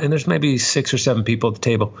about, and there's maybe 6 or 7 people at the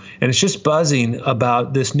table, and it's just buzzing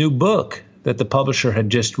about this new book that the publisher had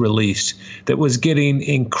just released that was getting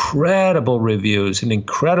incredible reviews and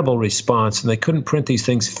incredible response, and they couldn't print these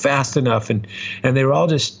things fast enough, and they were all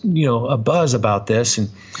just a buzz about this,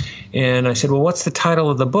 and I said, well, what's the title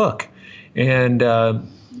of the book? And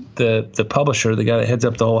the publisher, the guy that heads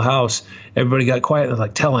up the whole house, everybody got quiet, and I was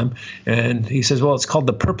like, tell him. And he says, well, it's called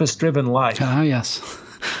The Purpose-Driven Life. Oh, yes.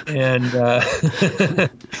 And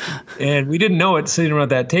and we didn't know it sitting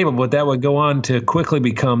around that table, but that would go on to quickly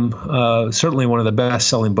become certainly one of the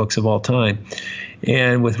best-selling books of all time,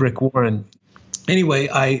 and with Rick Warren. Anyway,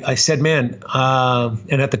 I said, man,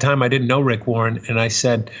 and at the time I didn't know Rick Warren, and I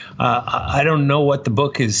said, I don't know what the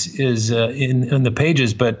book is in the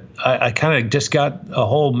pages, but I kind of just got a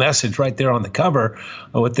whole message right there on the cover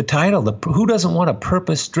with the title, Who Doesn't Want a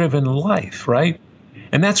Purpose-Driven Life, right?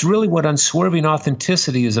 And that's really what unswerving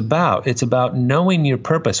authenticity is about. It's about knowing your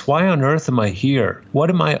purpose. Why on earth am I here? What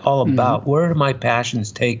am I all about? Where do my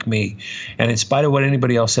passions take me? And in spite of what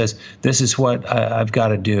anybody else says, this is what I've got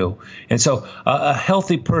to do. And so a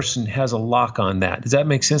healthy person has a lock on that. Does that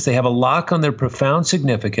make sense? They have a lock on their profound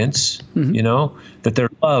significance, that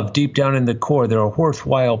they're loved deep down in the core. They're a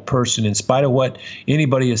worthwhile person in spite of what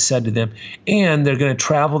anybody has said to them. And they're going to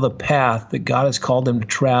travel the path that God has called them to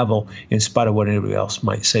travel in spite of what anybody else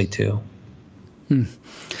might say too.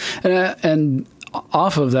 And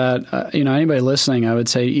off of that, anybody listening, I would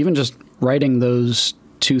say even just writing those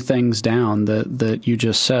two things down that you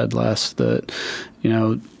just said, Les, that,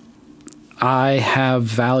 I have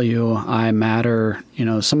value, I matter,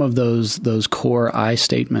 some of those core I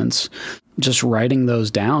statements, just writing those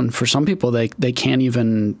down. For some people, they can't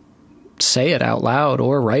even say it out loud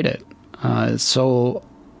or write it. It's so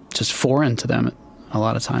just foreign to them a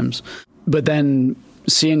lot of times. But then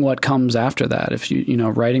seeing what comes after that, if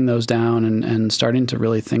writing those down and starting to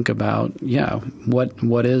really think about,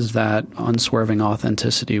 what is that unswerving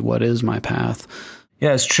authenticity? What is my path?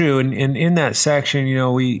 Yeah, it's true. And in that section,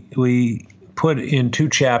 we put in 2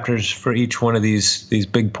 chapters for each one of these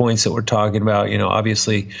big points that we're talking about.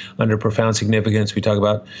 Obviously under profound significance, we talk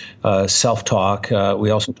about self-talk.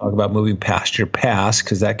 We also talk about moving past your past,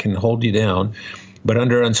 because that can hold you down. But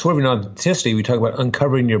under unswerving authenticity, we talk about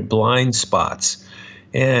uncovering your blind spots.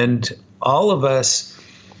 And all of us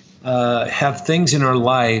have things in our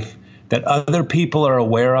life that other people are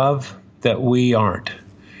aware of that we aren't.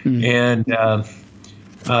 And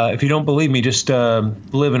if you don't believe me, just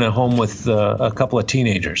live in a home with a couple of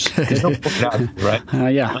teenagers. There's no book out,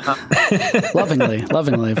 right?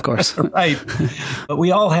 Lovingly, of course. Right. But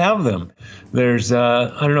we all have them. There's,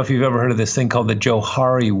 I don't know if you've ever heard of this thing called the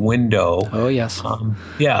Johari window. Oh, yes.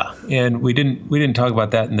 And we didn't talk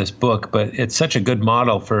about that in this book, but it's such a good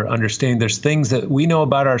model for understanding there's things that we know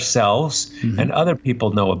about ourselves and other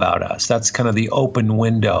people know about us. That's kind of the open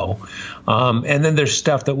window. And then there's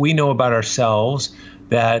stuff that we know about ourselves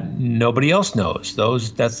that nobody else knows.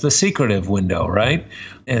 That's the secretive window, right?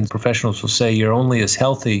 And professionals will say you're only as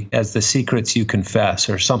healthy as the secrets you confess,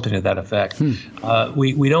 or something to that effect.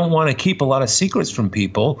 We don't want to keep a lot of secrets from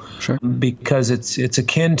people, Sure. because it's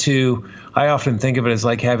akin to, I often think of it as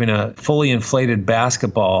like having a fully inflated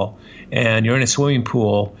basketball, and you're in a swimming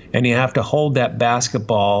pool and you have to hold that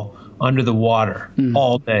basketball under the water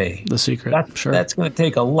all day. The secret. That's going to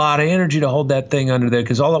take a lot of energy to hold that thing under there,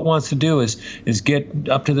 because all it wants to do is get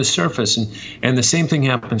up to the surface. And the same thing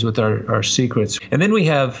happens with our secrets. And then we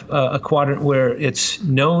have a quadrant where it's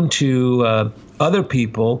known to other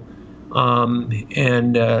people,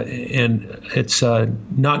 and it's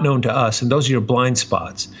not known to us. And those are your blind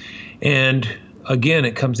spots. And again,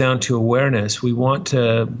 it comes down to awareness. We want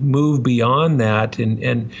to move beyond that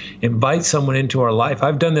and invite someone into our life.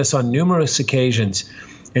 I've done this on numerous occasions,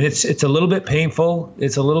 and it's a little bit painful.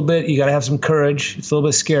 It's a little bit, you got to have some courage. It's a little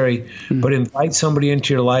bit scary, but invite somebody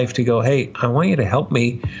into your life to go, hey, I want you to help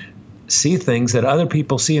me see things that other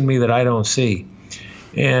people see in me that I don't see.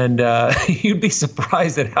 And you'd be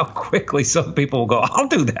surprised at how quickly some people will go, I'll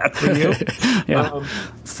do that for you. Yeah.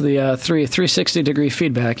 It's the 360-degree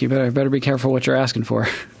feedback. You better be careful what you're asking for.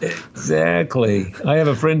 Exactly. I have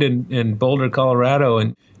a friend in Boulder, Colorado,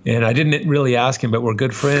 and I didn't really ask him, but we're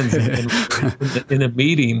good friends. And in a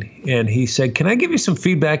meeting, and he said, can I give you some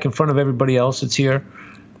feedback in front of everybody else that's here?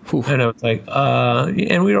 Whew. And I was like,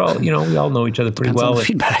 and we were all, we all know each other pretty well.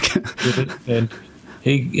 Feedback. and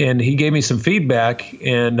he gave me some feedback,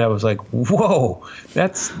 and I was like, whoa,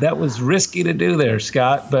 that was risky to do there,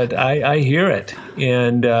 Scott, but I hear it.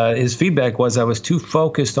 And his feedback was I was too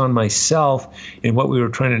focused on myself and what we were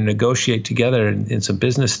trying to negotiate together in some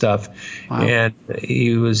business stuff. Wow. And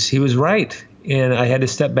he was right. And I had to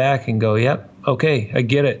step back and go, yep, okay, I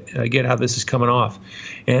get it. I get how this is coming off.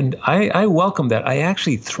 And I welcome that. I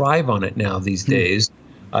actually thrive on it now these days.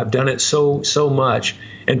 I've done it so much.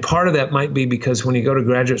 And part of that might be because when you go to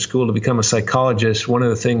graduate school to become a psychologist, one of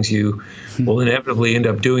the things you will inevitably end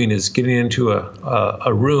up doing is getting into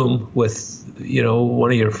a room with,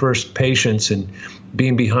 one of your first patients and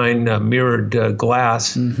being behind mirrored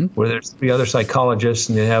glass where there's 3 other psychologists,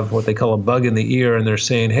 and they have what they call a bug in the ear, and they're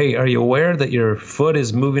saying, hey, are you aware that your foot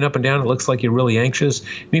is moving up and down? It looks like you're really anxious.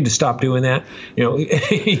 You need to stop doing that.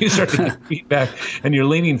 You start to get feedback, and you're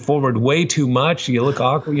leaning forward way too much. You look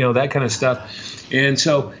awkward, that kind of stuff. And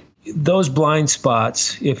so those blind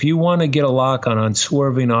spots, if you want to get a lock on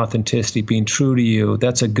unswerving authenticity, being true to you,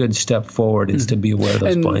 that's a good step forward, is to be aware of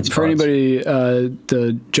those blind spots. For anybody,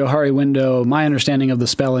 the Johari window, my understanding of the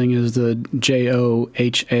spelling is the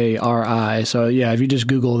Johari. So yeah, if you just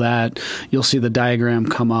Google that, you'll see the diagram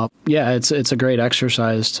come up. Yeah, it's a great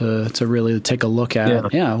exercise to really take a look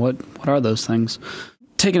at. Yeah, what are those things?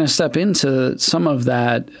 Taking a step into some of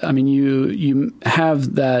that, I mean, you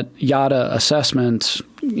have that YADA assessment,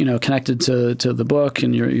 connected to the book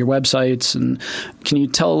and your websites. And can you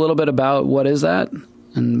tell a little bit about what is that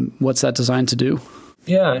and what's that designed to do?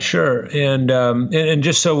 Yeah, sure. And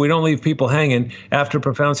just so we don't leave people hanging, after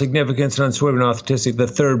profound significance and unswerving authenticity, the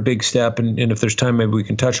third big step, and if there's time, maybe we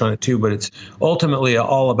can touch on it too, but it's ultimately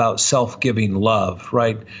all about self-giving love,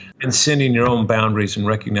 right? And sending your own boundaries and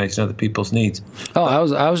recognizing other people's needs. Oh, I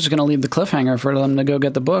was just going to leave the cliffhanger for them to go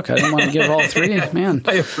get the book. I didn't want to give all 3, man.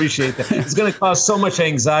 I appreciate that. It's going to cause so much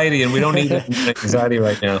anxiety, and we don't need that anxiety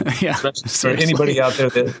right now. Yeah, especially for anybody out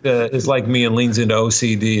there that is like me and leans into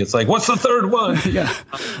OCD. It's like, what's the third one? Yeah,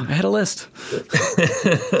 I had a list.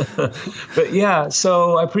 But yeah,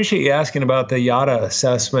 so I appreciate you asking about the YADA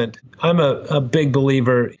assessment. I'm a big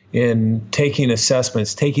believer in taking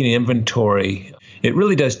assessments, taking inventory. It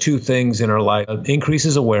really does 2 things in our life. It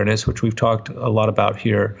increases awareness, which we've talked a lot about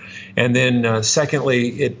here. And then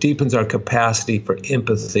secondly, it deepens our capacity for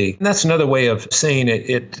empathy. And that's another way of saying it.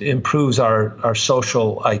 It improves our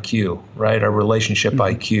social IQ, right? Our relationship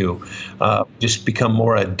IQ. Just become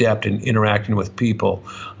more adept in interacting with people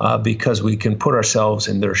because we can put ourselves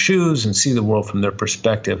in their shoes and see the world from their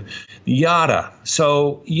perspective. YADA.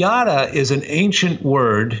 So YADA is an ancient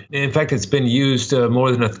word. In fact, it's been used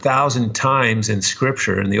more than 1,000 times in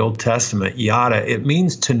Scripture in the Old Testament. YADA, it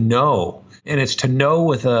means to know. And it's to know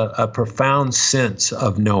with a profound sense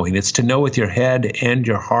of knowing. It's to know with your head and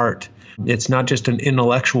your heart. It's not just an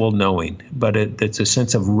intellectual knowing, but it's a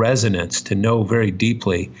sense of resonance, to know very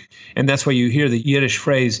deeply. And that's why you hear the Yiddish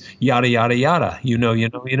phrase, yada, yada, yada, you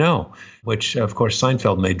know, which, of course,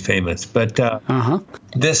 Seinfeld made famous. But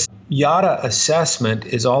this YADA assessment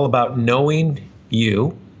is all about knowing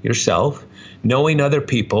yourself, knowing other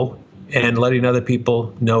people, and letting other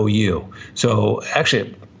people know you. So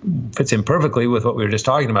actually, fits in perfectly with what we were just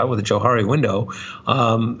talking about with the Johari window.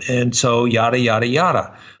 And so yada, yada,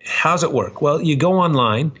 yada. How's it work? Well, you go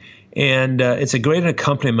online, and it's a great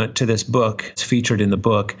accompaniment to this book. It's featured in the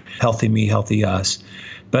book, Healthy Me, Healthy Us.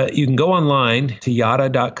 But you can go online to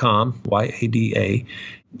yada.com, Y-A-D-A.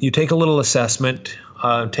 You take a little assessment.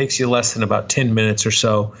 It takes you less than about 10 minutes or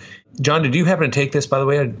so. John, did you happen to take this, by the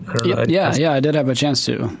way? I did have a chance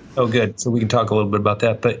to. Oh, good. So we can talk a little bit about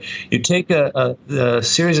that. But you take a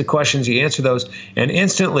series of questions, you answer those, and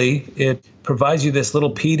instantly it provides you this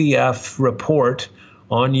little PDF report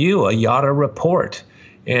on you, a YADA report.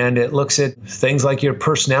 And it looks at things like your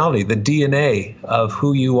personality, the DNA of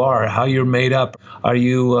who you are, how you're made up. Are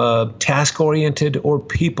you task-oriented or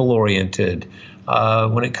people-oriented?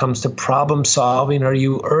 When it comes to problem solving, are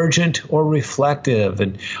you urgent or reflective?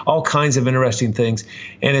 And all kinds of interesting things.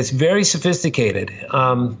 And it's very sophisticated.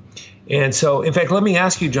 And so, in fact, let me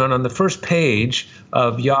ask you, John, on the first page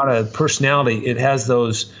of YADA personality, it has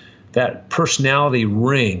that personality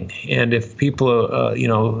ring. And if people,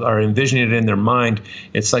 are envisioning it in their mind,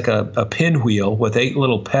 it's like a pinwheel with 8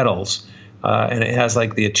 little petals. And it has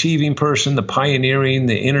like the achieving person, the pioneering,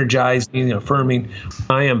 the energizing, the affirming.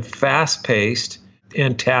 I am fast-paced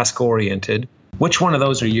and task-oriented. Which one of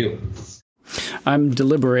those are you? I'm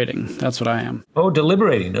deliberating. That's what I am. Oh,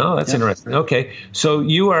 deliberating. Oh, that's interesting. Okay. So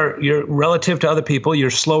you're relative to other people, you're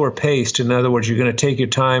slower paced. In other words, you're going to take your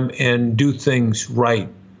time and do things right,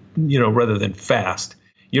 rather than fast.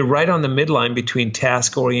 You're right on the midline between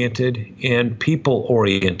task-oriented and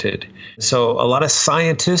people-oriented. So a lot of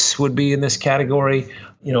scientists would be in this category,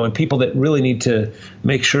 and people that really need to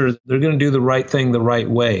make sure they're going to do the right thing the right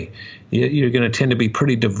way. You're going to tend to be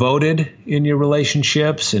pretty devoted in your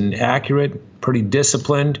relationships and accurate, pretty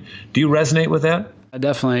disciplined. Do you resonate with that?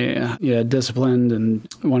 Definitely, disciplined and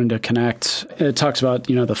wanting to connect. It talks about,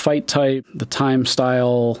 the fight type, the time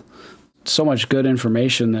style, so much good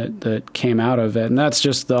information that came out of it. And that's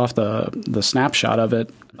just off the snapshot of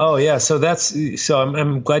it. Oh, yeah. So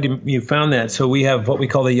I'm glad you found that. So we have what we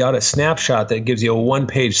call the YADA snapshot that gives you a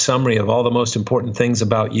one-page summary of all the most important things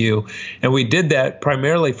about you. And we did that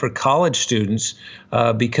primarily for college students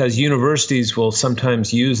because universities will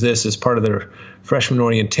sometimes use this as part of their freshman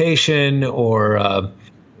orientation or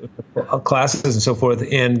classes and so forth.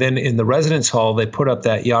 And then in the residence hall, they put up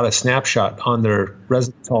that YADA snapshot on their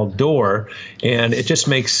residence hall door. And it just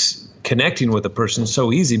makes connecting with a person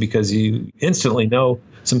so easy because you instantly know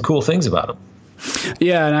some cool things about them.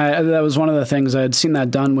 Yeah, and that was one of the things I had seen that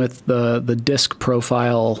done with the disc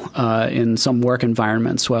profile in some work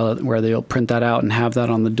environments where they'll print that out and have that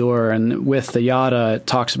on the door. And with the YADA, it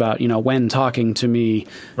talks about, when talking to me,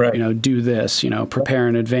 right. Do this, prepare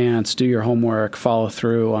in advance, do your homework, follow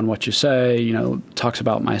through on what you say, talks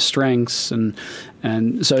about my strengths. And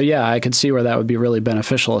so, yeah, I could see where that would be really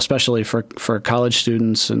beneficial, especially for college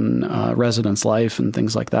students and residence life and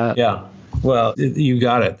things like that. Yeah. Well, you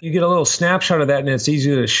got it. You get a little snapshot of that, and it's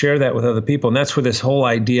easy to share that with other people. And that's where this whole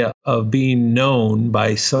idea of being known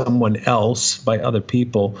by someone else, by other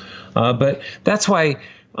people. But that's why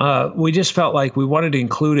we just felt like we wanted to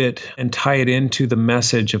include it and tie it into the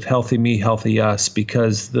message of Healthy Me, Healthy Us,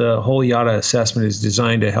 because the whole YADA assessment is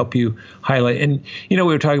designed to help you highlight. And, we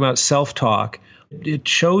were talking about self-talk. It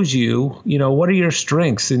shows you, what are your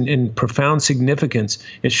strengths in profound significance.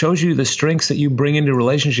 It shows you the strengths that you bring into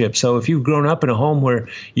relationships. So if you've grown up in a home where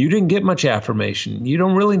you didn't get much affirmation, you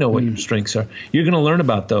don't really know what your strengths are. You're going to learn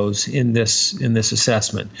about those in this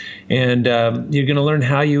assessment. And you're going to learn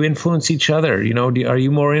how you influence each other. Are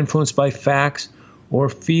you more influenced by facts or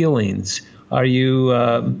feelings? Are you,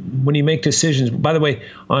 when you make decisions, by the way,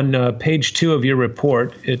 on page 2 of your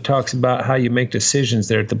report, it talks about how you make decisions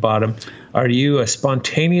there at the bottom. Are you a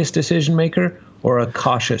spontaneous decision maker or a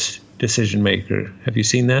cautious decision maker? Have you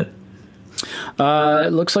seen that?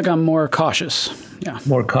 It looks like I'm more cautious. Yeah.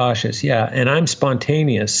 More cautious. Yeah. And I'm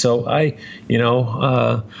spontaneous. So I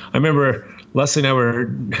remember Leslie and I were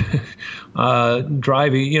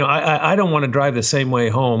driving. I don't want to drive the same way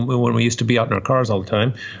home when we used to be out in our cars all the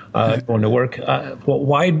time, going to work.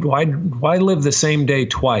 Why live the same day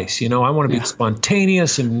twice? I want to be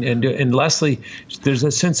spontaneous. And Leslie, there's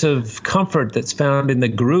a sense of comfort that's found in the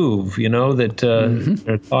groove, that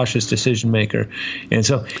you're a cautious decision maker. And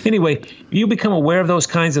so anyway, you become aware of those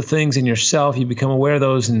kinds of things in yourself. You become aware of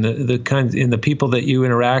those in the people that you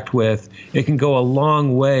interact with. It can go a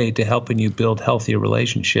long way to helping you build healthier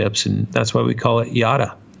relationships, and that's why we call it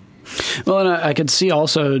YADA. Well, and I could see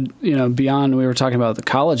also, beyond, we were talking about the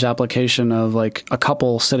college application of like a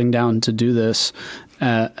couple sitting down to do this,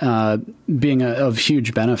 being of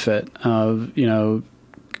huge benefit of,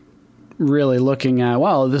 really looking at,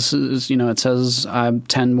 well, this is, it says I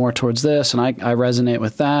tend more towards this, and I resonate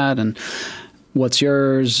with that, and what's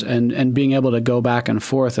yours, and being able to go back and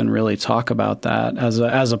forth and really talk about that as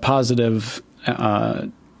a positive,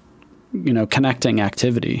 connecting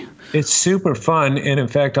activity. It's super fun. And in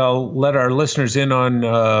fact, I'll let our listeners in on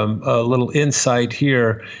a little insight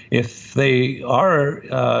here. If they are,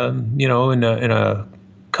 in a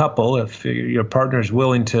couple, if your partner is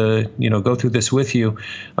willing to, go through this with you,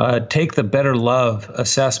 take the Better Love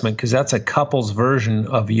assessment, because that's a couple's version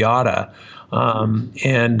of YADA.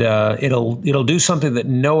 And it'll do something that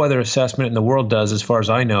no other assessment in the world does, as far as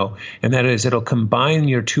I know, and that is it'll combine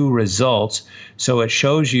your two results. So it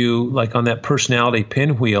shows you, like on that personality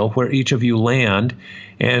pinwheel, where each of you land,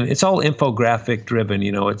 and it's all infographic driven.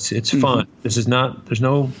 It's fun. This is not. There's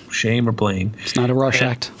no shame or blame. It's not a rush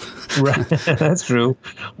act. Right, that's true.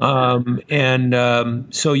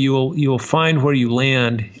 So you'll find where you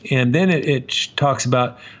land, and then it talks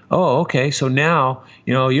about, oh, okay, so now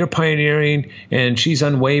you're pioneering, and she's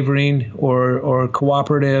unwavering, or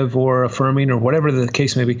cooperative, or affirming, or whatever the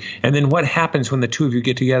case may be. And then what happens when the two of you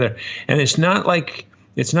get together? And it's not like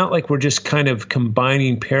we're just kind of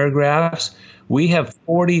combining paragraphs. We have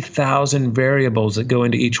 40,000 variables that go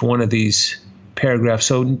into each one of these paragraphs.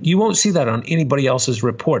 So you won't see that on anybody else's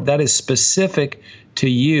report. That is specific to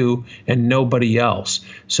you and nobody else.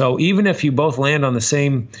 So even if you both land on the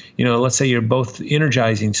same, let's say you're both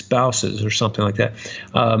energizing spouses or something like that,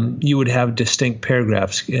 you would have distinct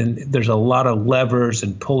paragraphs. And there's a lot of levers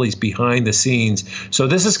and pulleys behind the scenes. So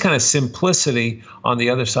this is kind of simplicity on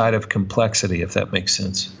the other side of complexity, if that makes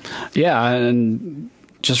sense. Yeah. And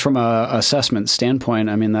just from a assessment standpoint,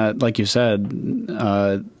 I mean, that, like you said,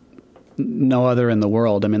 no other in the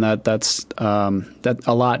world. I mean, that's that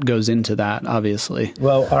a lot goes into that, obviously.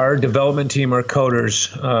 Well, our development team, our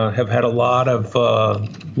coders, have had a lot of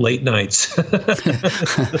late nights.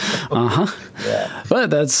 Yeah.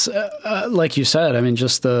 But that's like you said. I mean,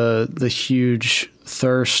 just the huge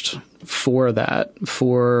thirst for that,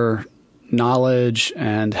 for knowledge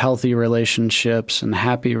and healthy relationships and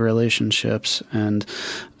happy relationships, and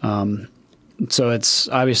so it's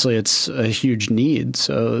obviously a huge need.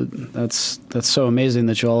 So that's so amazing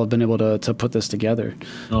that you all have been able to put this together.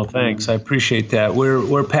 Oh, thanks. I appreciate that.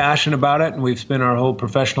 We're passionate about it, and we've spent our whole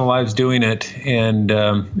professional lives doing it. And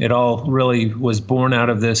it all really was born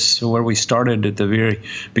out of this, where we started at the very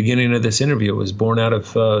beginning of this interview. It was born out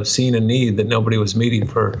of seeing a need that nobody was meeting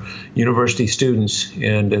for university students.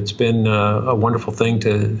 And it's been a wonderful thing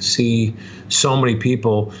to see so many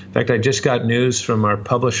people. In fact, I just got news from our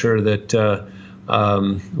publisher that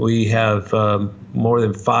we have more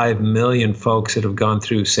than 5 million folks that have gone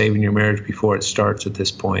through Saving Your Marriage Before It Starts at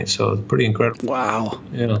this point. So it's pretty incredible. Wow.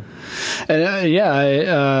 Yeah. And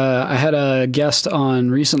I had a guest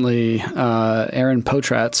on recently, Aaron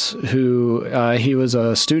Potratz, who he was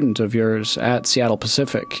a student of yours at Seattle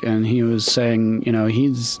Pacific, and he was saying,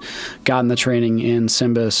 he's gotten the training in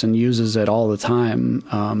SYMBIS and uses it all the time.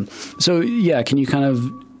 So yeah, can you kind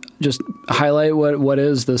of just highlight what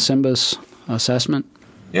is the SYMBIS assessment?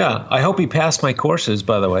 Yeah, I hope he passed my courses,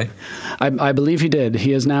 by the way. I believe he did.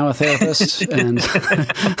 He is now a therapist. And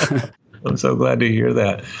I'm so glad to hear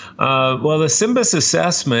that. Well, the SYMBIS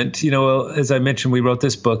assessment, as I mentioned, we wrote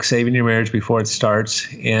this book, Saving Your Marriage Before It Starts,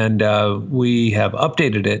 and we have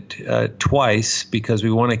updated it twice because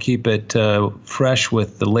we want to keep it fresh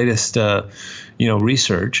with the latest,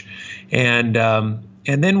 research.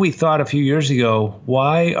 And then we thought a few years ago,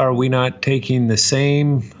 why are we not taking the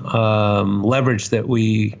same leverage that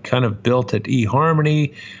we kind of built at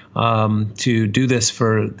eHarmony to do this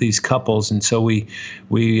for these couples? And so we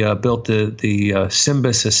built the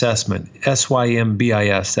SYMBIS assessment,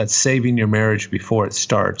 SYMBIS. That's Saving Your Marriage Before It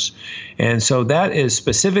Starts. And so that is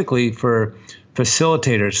specifically for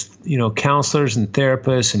facilitators, counselors and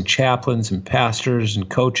therapists and chaplains and pastors and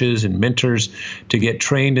coaches and mentors to get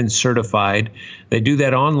trained and certified. They do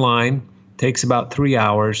that online, takes about 3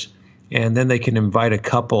 hours, and then they can invite a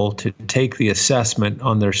couple to take the assessment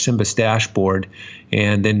on their SYMBIS dashboard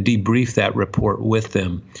and then debrief that report with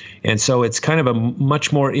them. And so it's kind of a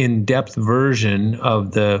much more in-depth version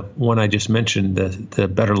of the one I just mentioned, the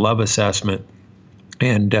Better Love assessment,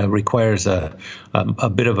 and requires a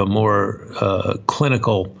bit of a more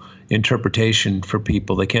clinical interpretation for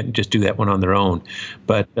people. They can't just do that one on their own.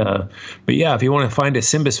 But yeah, if you want to find a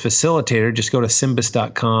SYMBIS facilitator, just go to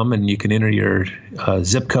symbis.com and you can enter your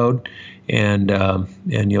zip code, and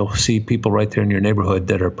you'll see people right there in your neighborhood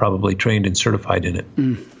that are probably trained and certified in it.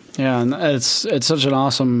 Yeah, and it's such an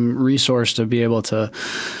awesome resource to be able to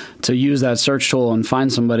use that search tool and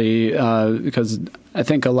find somebody, because I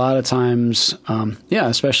think a lot of times,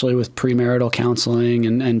 especially with premarital counseling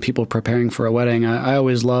and people preparing for a wedding, I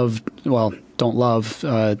always don't love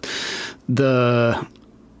the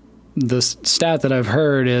stat that I've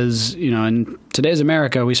heard is, in today's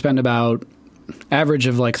America, we spend about average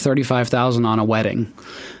of like $35,000 on a wedding.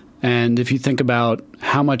 And if you think about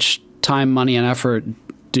how much time, money, and effort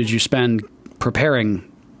did you spend preparing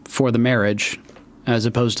for the marriage as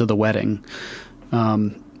opposed to the wedding?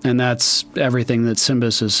 And that's everything that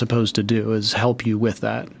Symbis is supposed to do, is help you with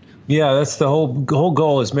that. Yeah, that's the whole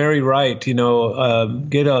goal, is marry right, get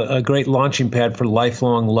a great launching pad for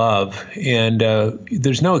lifelong love. And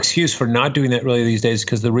there's no excuse for not doing that really these days,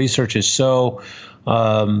 because the research is so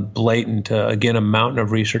blatant. Again, a mountain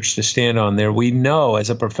of research to stand on there. We know as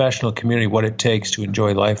a professional community what it takes to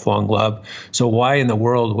enjoy lifelong love. So why in the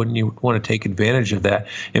world wouldn't you want to take advantage of that?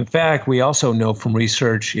 In fact, we also know from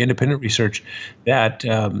research, independent research, that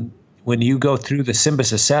when you go through the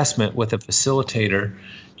Symbis assessment with a facilitator,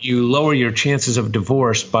 you lower your chances of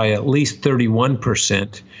divorce by at least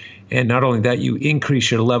 31%. And not only that, you increase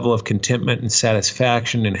your level of contentment and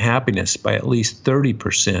satisfaction and happiness by at least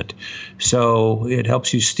 30%. So it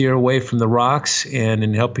helps you steer away from the rocks and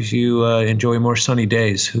it helps you enjoy more sunny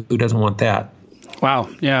days. Who doesn't want that? Wow.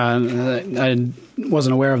 Yeah. I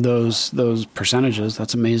wasn't aware of those percentages.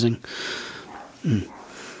 That's amazing.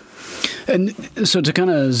 And so to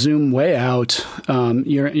kind of zoom way out,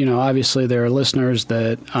 obviously there are listeners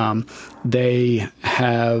that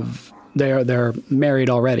they're married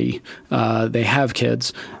already. They have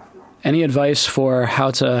kids. Any advice for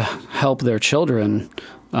how to help their children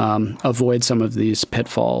avoid some of these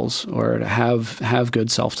pitfalls, or to have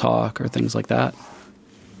good self-talk or things like that?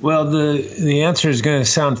 Well, the answer is going to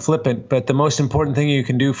sound flippant, but the most important thing you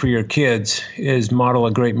can do for your kids is model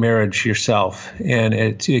a great marriage yourself. And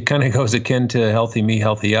it kind of goes akin to healthy me,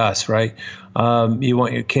 healthy us, right? You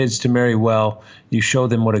want your kids to marry well. You show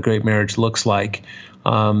them what a great marriage looks like.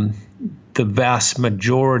 The vast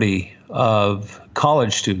majority of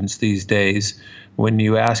college students these days, when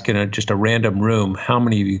you ask in just a random room, how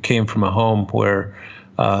many of you came from a home where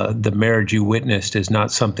the marriage you witnessed is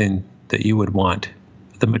not something that you would want,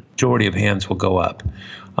 the majority of hands will go up.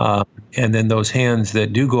 And then those hands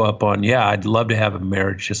that do go up on, I'd love to have a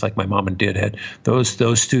marriage just like my mom and dad had,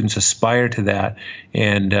 those students aspire to that,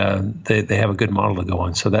 and they have a good model to go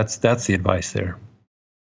on. So that's the advice there.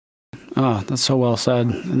 Oh, that's so well said.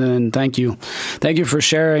 And then thank you for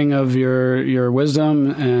sharing of your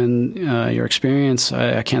wisdom and your experience.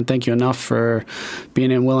 I can't thank you enough for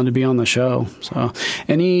being willing to be on the show. So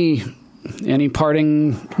any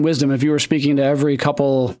parting wisdom, if you were speaking to every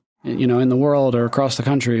couple, in the world or across the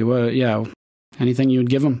country, anything you would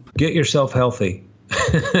give them? Get yourself healthy.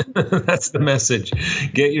 That's the message.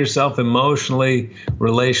 Get yourself emotionally,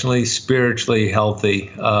 relationally, spiritually healthy,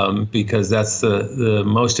 because that's the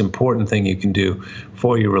most important thing you can do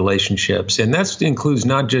for your relationships. And that includes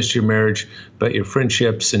not just your marriage, but your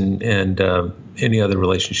friendships and any other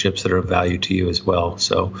relationships that are of value to you as well.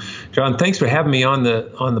 So, John, thanks for having me on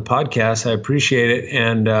the podcast. I appreciate it.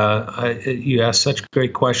 And you asked such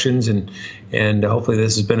great questions, and hopefully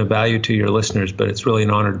this has been of value to your listeners, but it's really an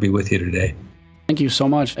honor to be with you today. Thank you so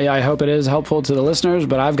much. I hope it is helpful to the listeners,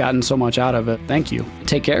 but I've gotten so much out of it. Thank you.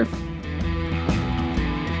 Take care.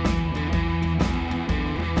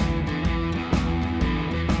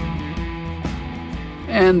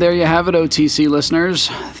 And there you have it, OTC listeners.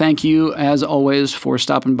 Thank you, as always, for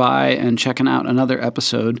stopping by and checking out another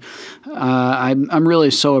episode. I'm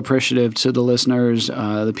really so appreciative to the listeners,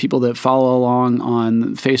 the people that follow along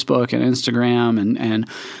on Facebook and Instagram and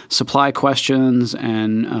supply questions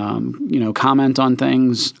and comment on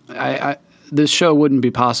things. This show wouldn't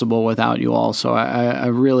be possible without you all, so I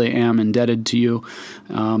really am indebted to you.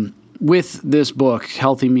 With this book,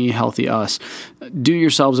 Healthy Me, Healthy Us, do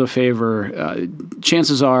yourselves a favor.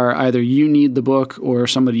 Chances are either you need the book or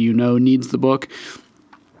somebody you know needs the book.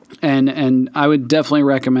 And I would definitely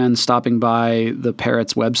recommend stopping by the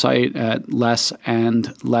Parrott's website at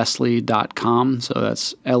lesandleslie.com. So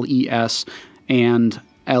that's LES and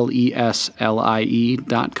LESLIE.com.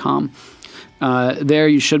 There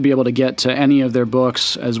you should be able to get to any of their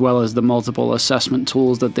books, as well as the multiple assessment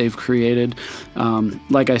tools that they've created.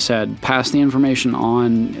 Like I said, pass the information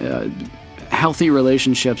on. Healthy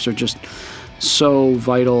relationships are just so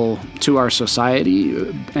vital to our society,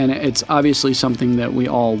 and it's obviously something that we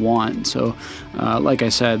all want. So, like I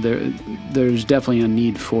said, there's definitely a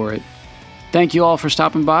need for it. Thank you all for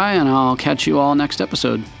stopping by, and I'll catch you all next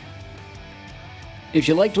episode. If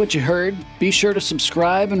you liked what you heard, be sure to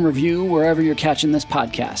subscribe and review wherever you're catching this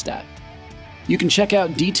podcast at. You can check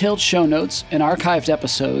out detailed show notes and archived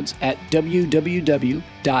episodes at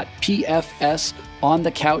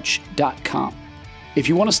www.pfsonthecouch.com. If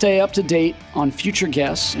you want to stay up to date on future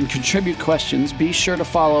guests and contribute questions, be sure to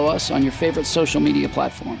follow us on your favorite social media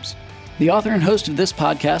platforms. The author and host of this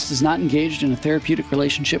podcast is not engaged in a therapeutic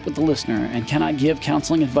relationship with the listener and cannot give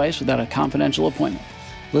counseling advice without a confidential appointment.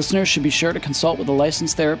 Listeners should be sure to consult with a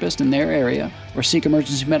licensed therapist in their area or seek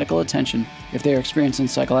emergency medical attention if they are experiencing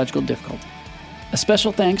psychological difficulty. A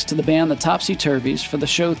special thanks to the band The Topsy-Turvies for the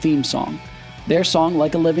show theme song. Their song,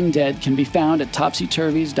 Like a Living Dead, can be found at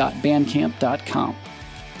topsyturvies.bandcamp.com.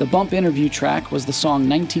 The bump interview track was the song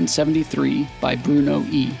 1973 by Bruno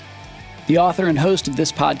E. The author and host of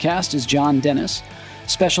this podcast is John Dennis.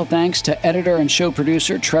 Special thanks to editor and show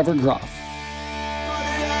producer Trevor Groff.